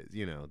of it is.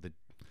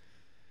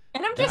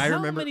 And I'm just, how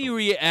many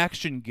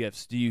reaction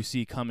gifs do you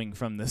see coming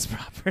from this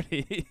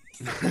property?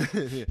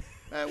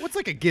 What's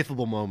like a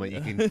gifable moment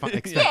you can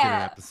expect in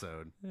an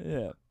episode?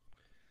 Yeah.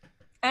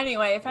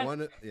 Anyway,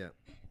 I'm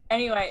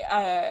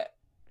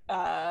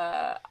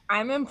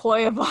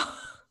employable.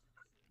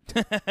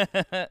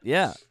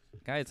 Yeah.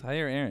 Guys,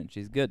 hire Erin.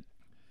 She's good.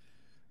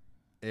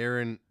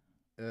 Erin,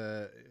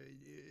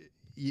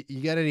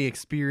 you got any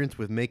experience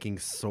with making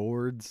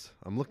swords?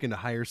 I'm looking to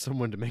hire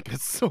someone to make a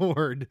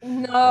sword.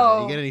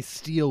 No. You got any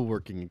steel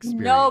working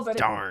experience? No, but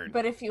darn.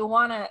 But if you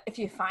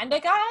find a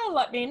guy,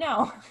 let me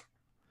know.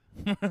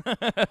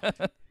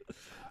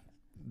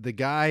 The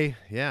guy,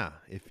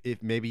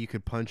 if maybe you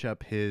could punch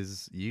up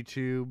his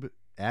YouTube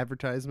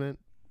advertisement.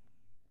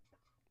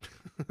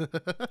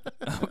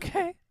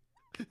 Okay.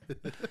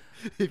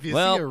 If you see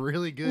a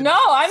really good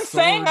I'm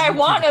saying I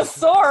want a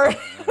sword.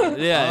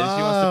 Yeah,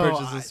 she wants to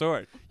purchase a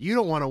sword. You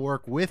don't want to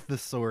work with the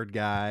sword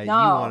guy.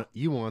 No.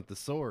 You want the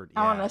sword.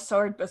 I want a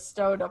sword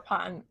bestowed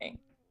upon me.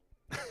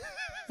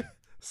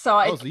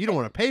 So you don't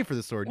want to pay for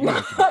the sword. You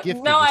want to be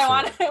gifted. No, I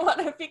want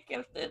to be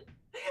gifted.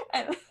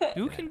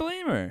 Who can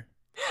blame her?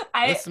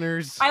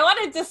 Listeners, I want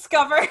to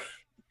discover.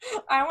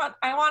 I want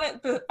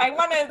to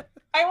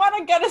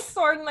get a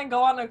sword and then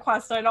go on a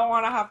quest. I don't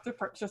want to have to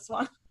purchase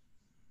one.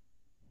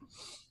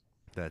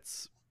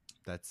 That's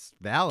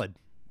valid.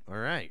 All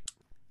right.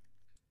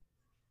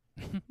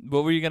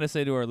 What were you going to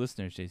say to our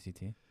listeners,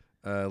 JCT?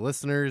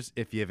 Listeners,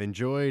 if you have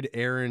enjoyed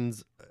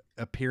Erin's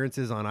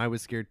appearances on I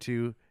Was Scared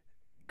Too,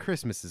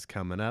 Christmas is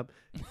coming up.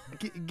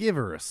 Give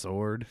her a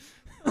sword.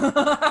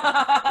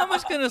 How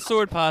much can a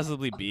sword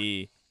possibly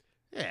be?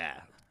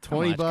 Yeah,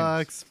 $20,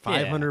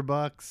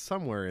 $500,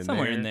 somewhere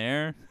in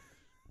there.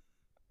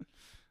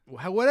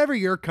 Whatever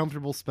you're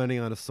comfortable spending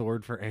on a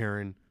sword for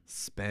Erin,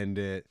 spend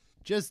it.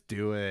 Just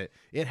do it.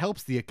 It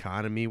helps the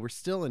economy. We're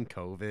still in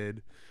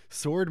COVID.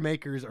 Sword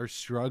makers are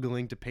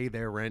struggling to pay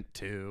their rent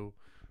too.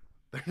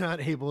 They're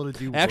not able to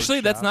do.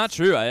 Actually, that's not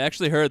true. I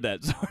actually heard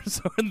that.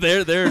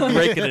 They're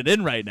breaking it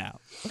in right now.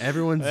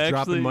 Everyone's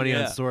dropping money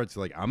on swords.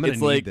 Like, I'm gonna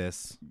need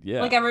this. Yeah.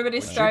 Like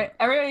everybody's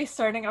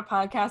starting a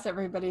podcast.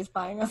 Everybody's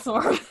buying a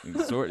sword.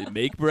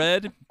 Make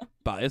bread,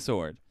 buy a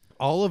sword.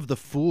 All of the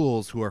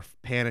fools who are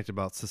panicked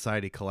about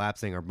society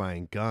collapsing are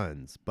buying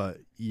guns, but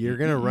you're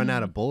going to run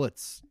out of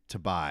bullets to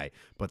buy.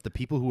 But the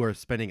people who are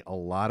spending a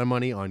lot of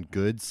money on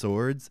good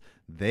swords,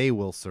 they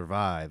will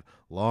survive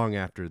long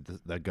after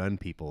the gun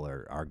people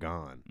are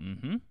gone.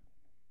 Mm-hmm.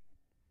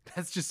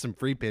 That's just some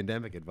free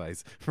pandemic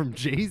advice from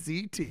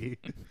JZT.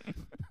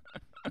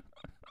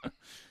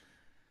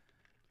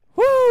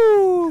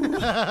 Woo!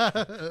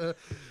 How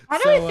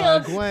do I feel?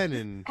 Gwen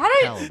and how do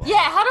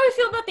I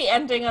feel about the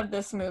ending of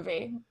this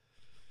movie?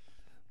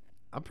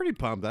 I'm pretty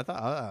pumped. I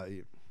thought.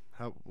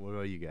 What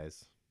about you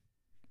guys?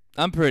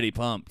 I'm pretty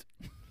pumped.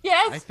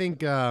 Yes. I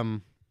think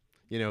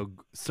You know,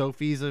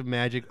 Sophie's a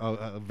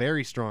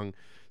very strong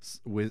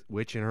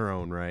witch in her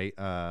own right.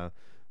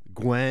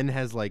 Gwen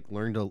has like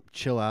learned to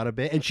chill out a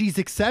bit, and she's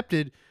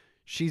accepted.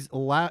 She's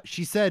allowed.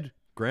 She said,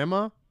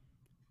 "Grandma,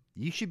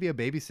 you should be a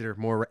babysitter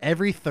more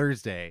every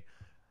Thursday,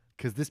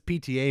 because this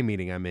PTA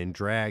meeting I'm in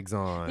drags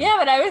on." Yeah,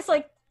 but I was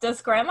like,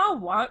 does Grandma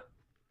want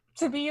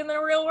to be in the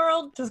real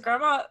world? Does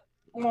Grandma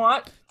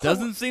want?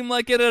 Doesn't seem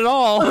like it at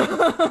all.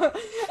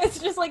 It's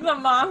just like the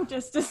mom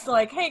just is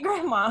like, hey,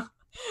 Grandma,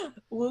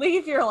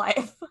 leave your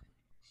life.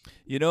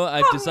 You know,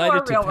 I've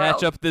decided to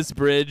patch up this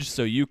bridge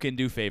so you can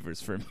do favors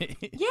for me.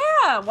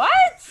 Yeah,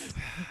 what?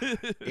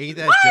 Ain't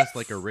that just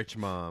like a rich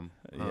mom?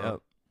 Yep.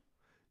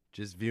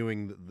 Just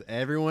viewing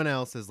everyone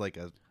else as like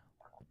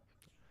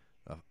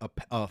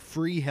a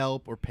free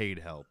help or paid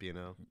help, you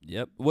know?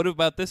 Yep. What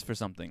about this for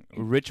something?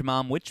 Rich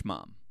mom, witch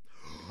mom.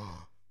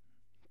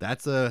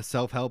 That's a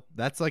self-help.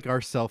 That's like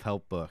our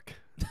self-help book.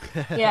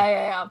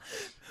 Yeah.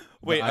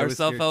 Wait, our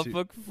self-help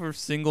book for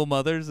single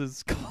mothers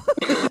is called,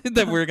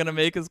 that we're gonna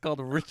make is called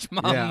Rich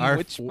Mom.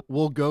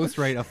 We'll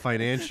ghostwrite a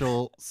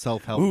financial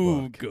self-help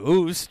book.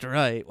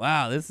 Ghostwrite.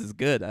 Wow, this is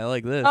good. I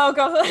like this. Oh,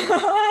 go.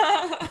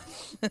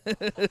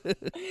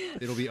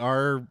 It'll be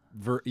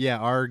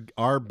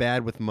our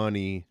bad with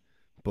money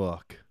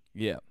book.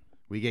 Yeah.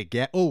 We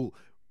get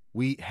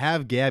we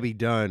have Gabby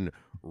Dunn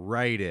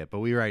write it, but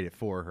we write it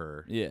for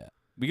her. Yeah.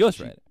 We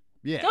ghostwrite it.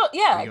 Yeah.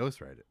 Yeah. We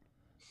ghostwrite it.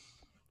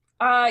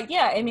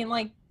 Yeah. I mean,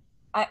 like,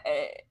 I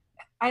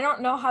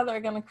don't know how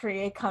they're going to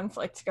create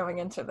conflict going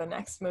into the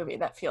next movie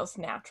that feels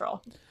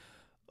natural.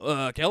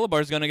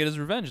 Calabar's going to get his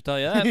revenge, I'll tell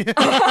you that.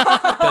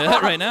 I'll tell you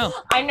that right now.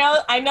 I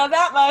know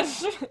that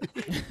much.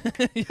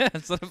 Yeah,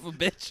 son of a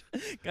bitch.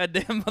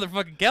 Goddamn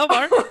motherfucking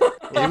Calabar.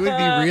 It would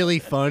be really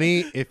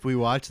funny if we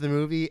watch the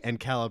movie and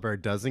Calabar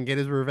doesn't get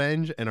his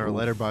revenge and our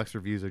letterbox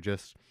reviews are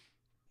just,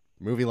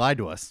 movie lied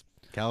to us.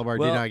 Calabar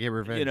did not get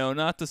revenge. You know,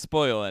 not to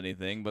spoil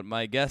anything, but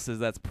my guess is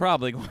that's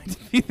probably going to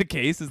be the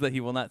case, is that he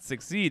will not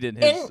succeed in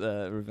his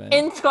revenge.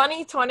 In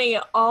 2020,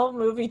 all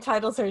movie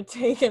titles are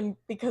taken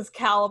because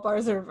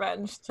Calabar's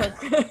revenge took.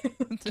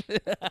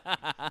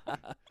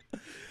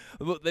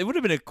 Well, it would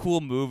have been a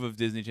cool move of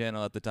Disney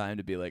Channel at the time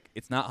to be like,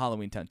 it's not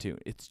Halloweentown 2.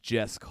 It's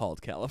just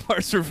called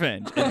Calabar's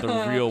Revenge, and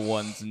the real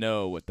ones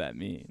know what that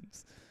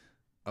means.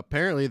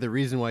 Apparently, the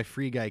reason why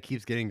Free Guy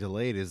keeps getting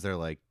delayed is they're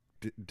like,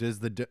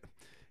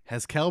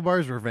 has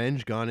Calabar's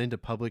Revenge gone into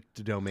public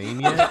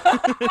domain yet?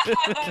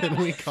 Can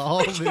we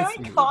call this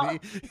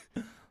movie?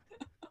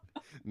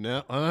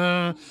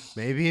 No,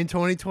 maybe in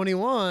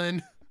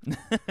 2021.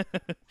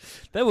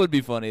 That would be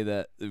funny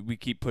that we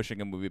keep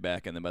pushing a movie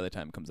back, and then by the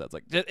time it comes out, it's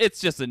like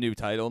it's just a new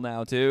title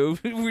now too.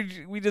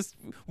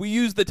 we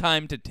use the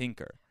time to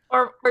tinker.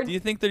 Or do you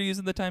think they're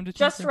using the time to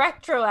just tinker?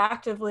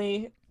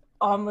 retroactively?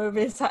 All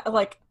movies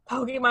like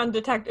Pokemon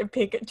Detective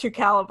Pikachu,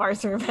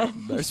 Calabar's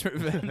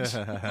Revenge.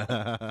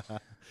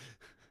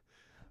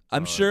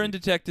 I'm sure in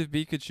Detective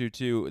Pikachu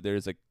too,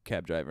 there's a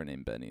cab driver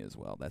named Benny as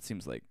well. That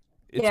seems like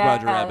it's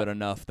Roger Rabbit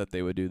enough that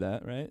they would do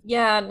that, right?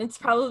 Yeah, and it's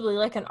probably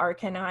like an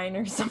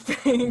Arcanine or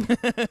something.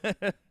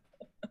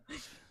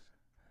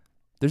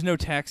 There's no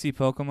taxi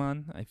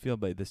Pokemon. I feel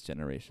by this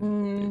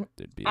generation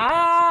there'd be.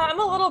 I'm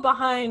a little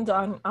behind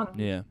on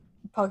yeah.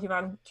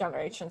 Pokemon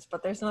generations,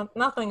 but there's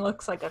nothing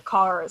looks like a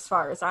car as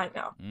far as I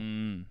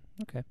know.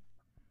 Okay.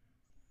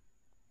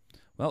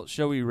 Well,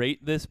 shall we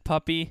rate this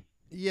puppy?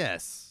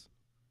 Yes.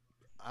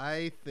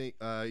 I think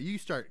you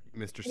start,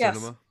 Mr. Yes.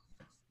 Cinema.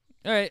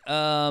 All right.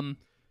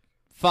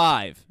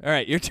 5. All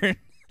right, your turn.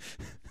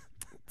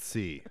 Let's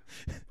see.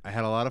 I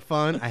had a lot of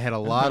fun. I had a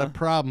lot of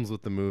problems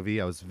with the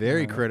movie. I was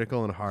very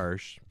critical and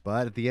harsh,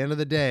 but at the end of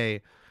the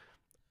day,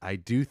 I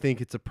do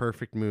think it's a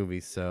perfect movie.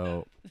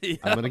 So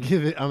I'm gonna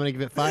give it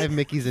 5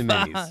 Mickeys and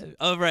Minnies.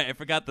 Oh right, I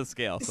forgot the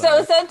scale. So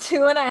is that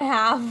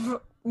 2.5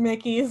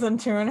 Mickeys and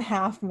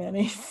 2.5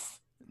 Minnies?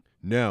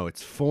 No,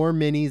 it's 4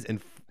 Minnies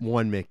and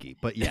 1 Mickey.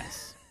 But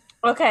yes.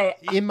 Okay.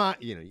 In my,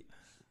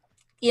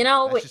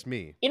 that's just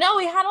me. We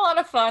had a lot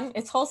of fun.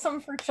 It's wholesome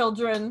for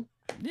children.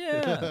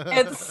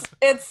 Yeah.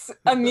 It's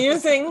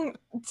amusing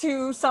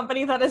to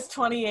somebody that is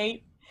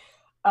 28.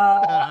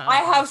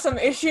 I have some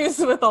issues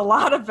with a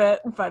lot of it,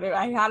 but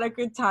I had a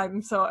good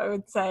time. So I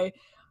would say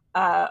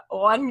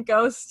 1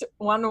 ghost,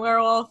 1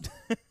 werewolf,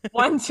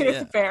 1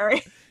 tooth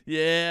fairy.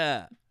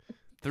 Yeah.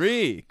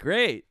 3.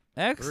 Great.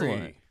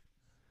 Excellent. 3.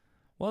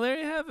 Well, there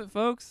you have it,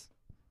 folks.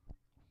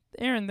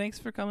 Erin, thanks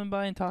for coming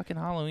by and talking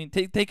Halloween.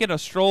 Taking a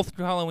stroll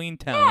through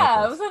Halloweentown.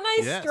 Yeah, it was a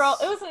nice stroll.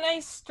 It was a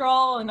nice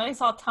stroll, a nice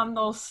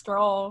autumnal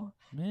stroll.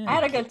 Yeah. I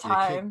had a good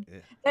time.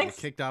 Thanks.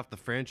 It kicked off the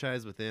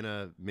franchise within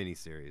a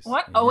miniseries.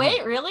 What? Oh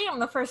wait, really? On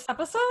the first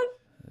episode?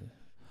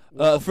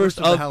 First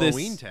of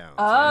Halloweentown.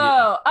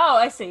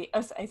 I see.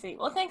 I see.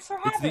 Well, thanks for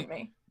having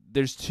me.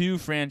 There's 2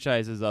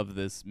 franchises of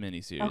this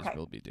miniseries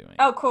we'll be doing.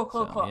 Oh,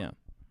 cool. Yeah.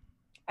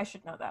 I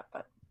should know that,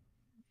 but.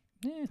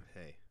 Yeah.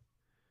 Hey.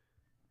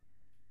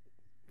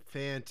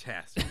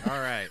 Fantastic. All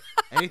right.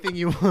 Anything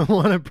you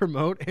want to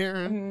promote,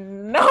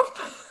 Erin? Nope.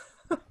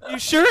 You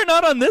sure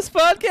not on this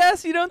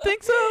podcast? You don't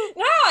think so?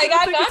 No, I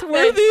got it's nothing.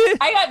 worthy?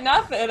 I got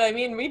nothing. I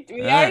mean, we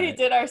already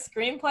did our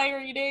screenplay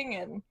reading,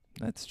 and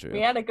that's true.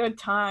 We had a good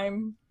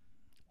time.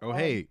 Oh,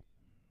 hey.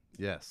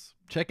 Yes.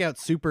 Check out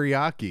Super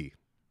Yaki.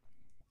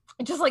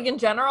 Just like in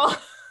general?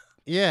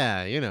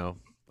 Yeah, you know,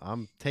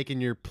 I'm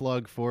taking your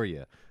plug for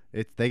you.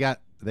 They got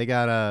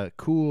a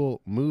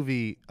cool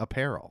movie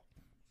apparel.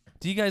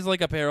 Do you guys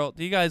like apparel?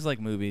 Do you guys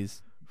like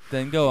movies?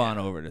 Then go on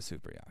over to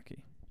Super Yaki.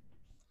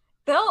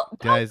 They'll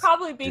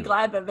probably be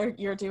glad that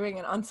you're doing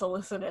an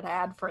unsolicited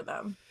ad for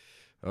them.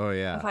 Oh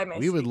yeah,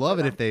 we would love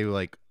it if they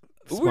like.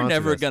 We're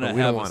never gonna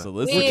have a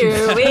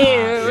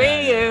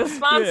solicited.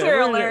 Sponsor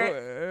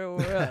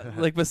alert.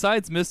 Like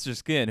besides Mr.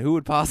 Skin, who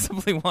would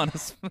possibly want to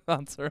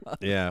sponsor us?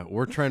 Yeah,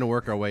 we're trying to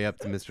work our way up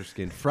to Mr.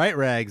 Skin. Fright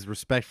Rags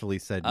respectfully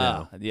said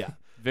no. Yeah,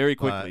 very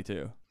quickly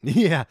too.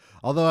 Yeah,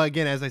 although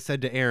again, as I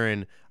said to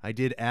Erin, I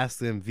did ask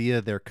them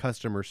via their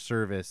customer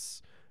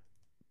service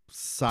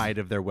side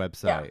of their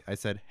website. Yeah. I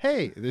said,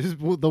 "Hey, this is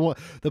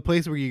the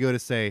place where you go to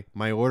say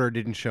my order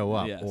didn't show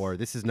up, or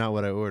this is not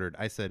what I ordered."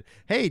 I said,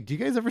 "Hey, do you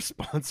guys ever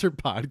sponsor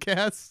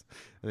podcasts?"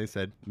 And they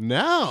said,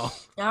 "No."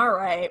 All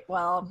right,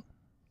 well,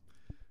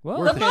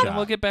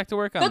 we'll get back to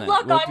work on that.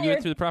 We'll do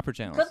it through the proper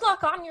channels. Good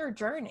luck on your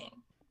journey.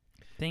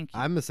 Thank you.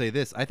 I'm gonna say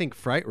this. I think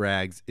Fright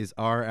Rags is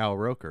our Al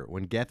Roker.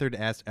 When Gethard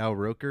asked Al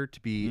Roker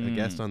to be a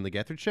guest on the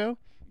Gethard show,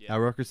 Al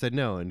Roker said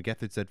no, and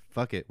Gethard said,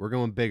 "Fuck it, we're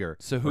going bigger."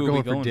 So who are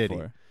we going for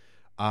Diddy.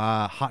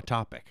 Hot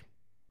Topic.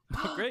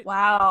 Great.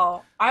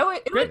 Wow.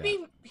 It would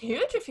be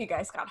huge if you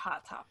guys got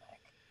Hot Topic.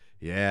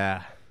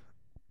 Yeah.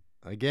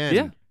 Again.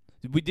 Yeah.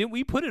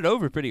 We put it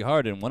over pretty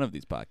hard in one of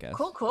these podcasts.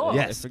 Cool.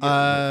 Yes.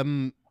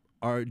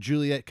 Our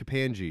Juliet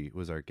Kapanji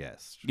was our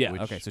guest. Yeah.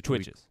 Okay. So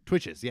Twitches.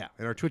 Twitches. Yeah.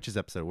 In our Twitches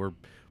episode, we're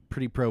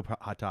pretty pro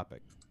Hot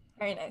Topic.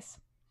 Very nice.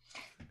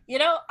 You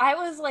know, I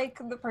was like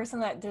the person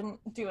that didn't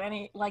do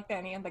any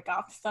of the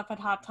goth stuff at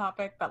Hot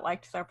Topic, but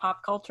liked their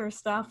pop culture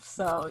stuff.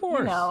 So,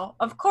 you know,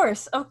 of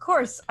course,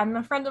 I'm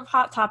a friend of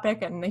Hot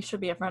Topic, and they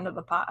should be a friend of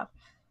the pod.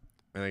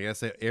 And I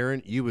guess,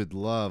 Erin, you would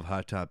love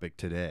Hot Topic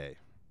today.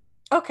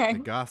 Okay. The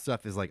goth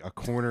stuff is like a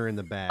corner in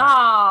the bag. Now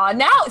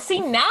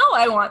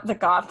I want the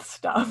goth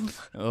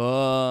stuff.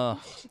 Oh,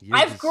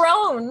 I've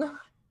grown.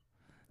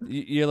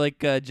 You're like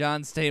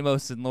John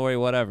Stamos and Lori,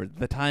 whatever.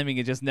 The timing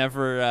it just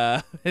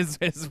never has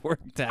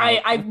worked out.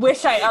 I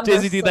wish I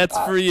understood. Dizzy, that's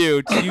for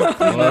you.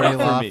 Lori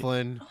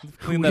Laughlin,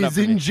 who is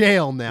in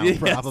jail now,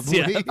 probably.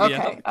 Yeah,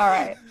 okay, all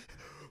right.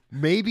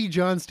 Maybe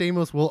John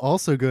Stamos will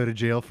also go to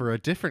jail for a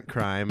different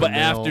crime. But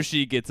after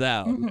she gets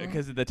out,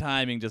 because the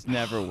timing just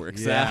never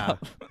works out.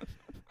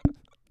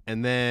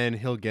 And then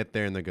he'll get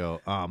there and they'll go,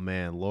 "Oh,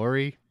 man,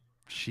 Lori,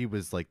 she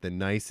was like the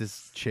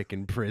nicest chick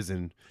in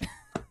prison."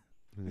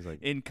 And he's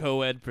like, in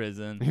co-ed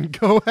prison. In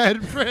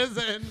co-ed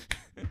prison.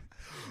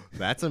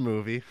 That's a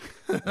movie.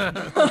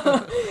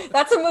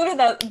 That's a movie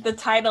that the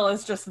title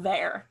is just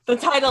there. The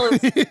title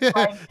is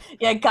like,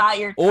 got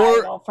your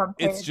title from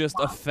page it's just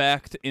one. a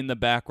fact in the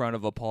background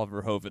of a Paul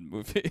Verhoeven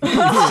movie. It's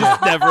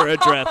just never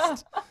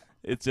addressed.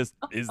 It just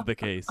is the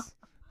case.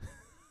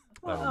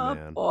 Oh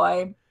man.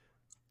 Boy.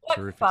 What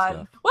Terrific fun.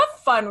 Stuff. What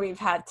fun we've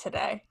had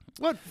today.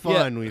 What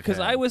fun we've had. Because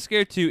I Was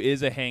Scared Too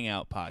is a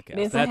hangout podcast. It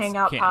is a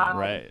hangout pod.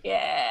 Right.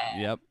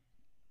 Yeah.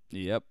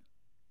 Yep.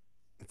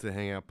 It's a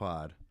hangout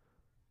pod.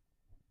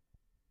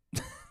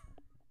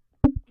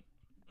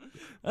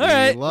 All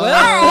right.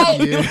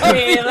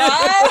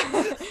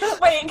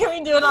 Wait, can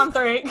we do it on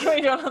three?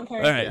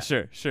 All right,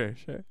 sure.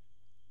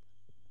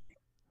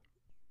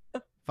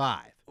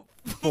 5,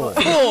 4,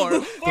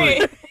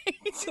 3.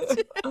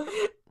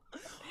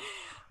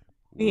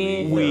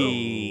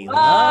 We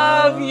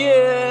love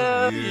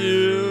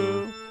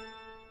you.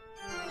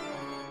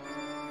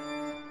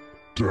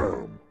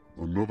 Damn,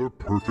 another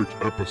perfect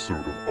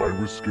episode of I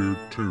Was Scared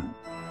Too.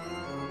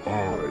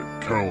 I,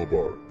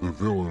 Calabar, the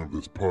villain of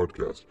this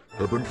podcast,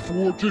 have been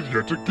thwarted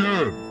yet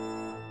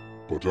again.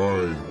 But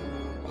I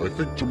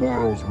think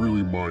tomorrow's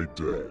really my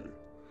day.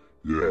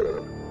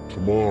 Yeah,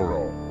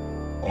 tomorrow,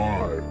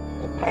 I,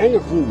 a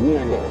powerful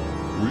warlock,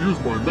 will use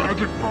my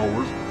magic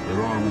powers and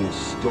I will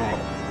stop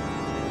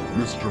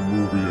Mr.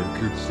 Movie and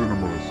Kid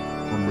Cinemas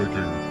from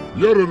making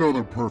yet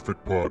another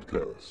perfect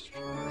podcast.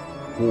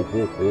 Ho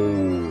ho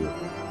ho!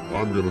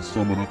 I'm gonna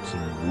summon up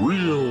some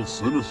real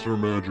sinister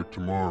magic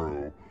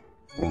tomorrow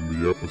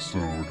on the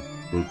episode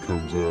that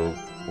comes out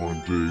on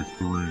day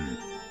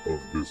 3 of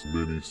this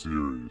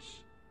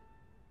mini-series.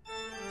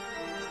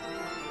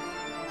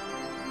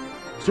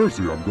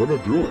 Seriously, I'm gonna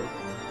do it.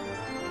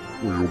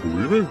 Will you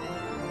believe me?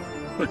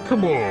 Hey,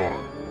 come on!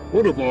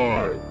 What have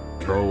I,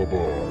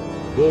 Calabar,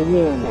 the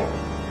Warlock,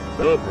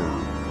 ever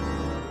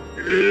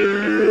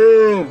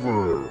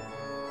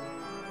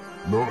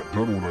not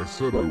done what I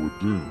said I would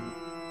do?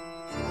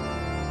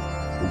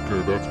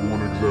 Okay, that's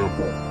one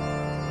example.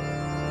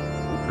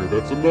 Okay,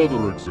 that's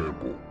another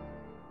example.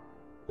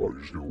 Oh,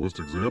 you're just gonna list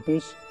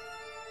examples?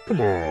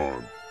 Come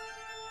on.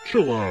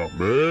 Chill out,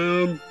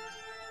 man.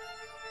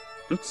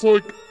 It's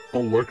like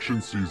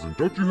election season.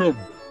 Don't you have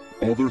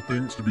other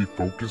things to be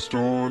focused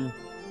on?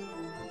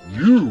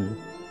 You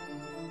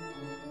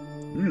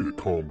You need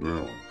to calm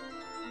down.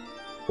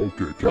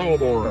 Okay,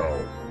 Calabar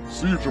out.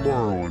 See you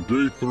tomorrow on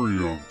day 3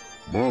 on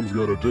Mom's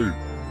Got a Date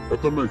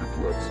at the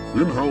Megaplex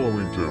in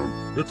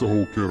Halloweentown. It's a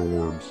whole can of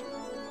worms.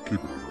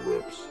 Keep it under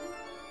wraps.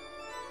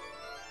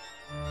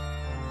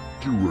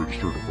 Do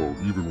register to vote.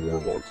 Even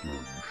warlocks know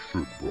you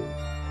should vote.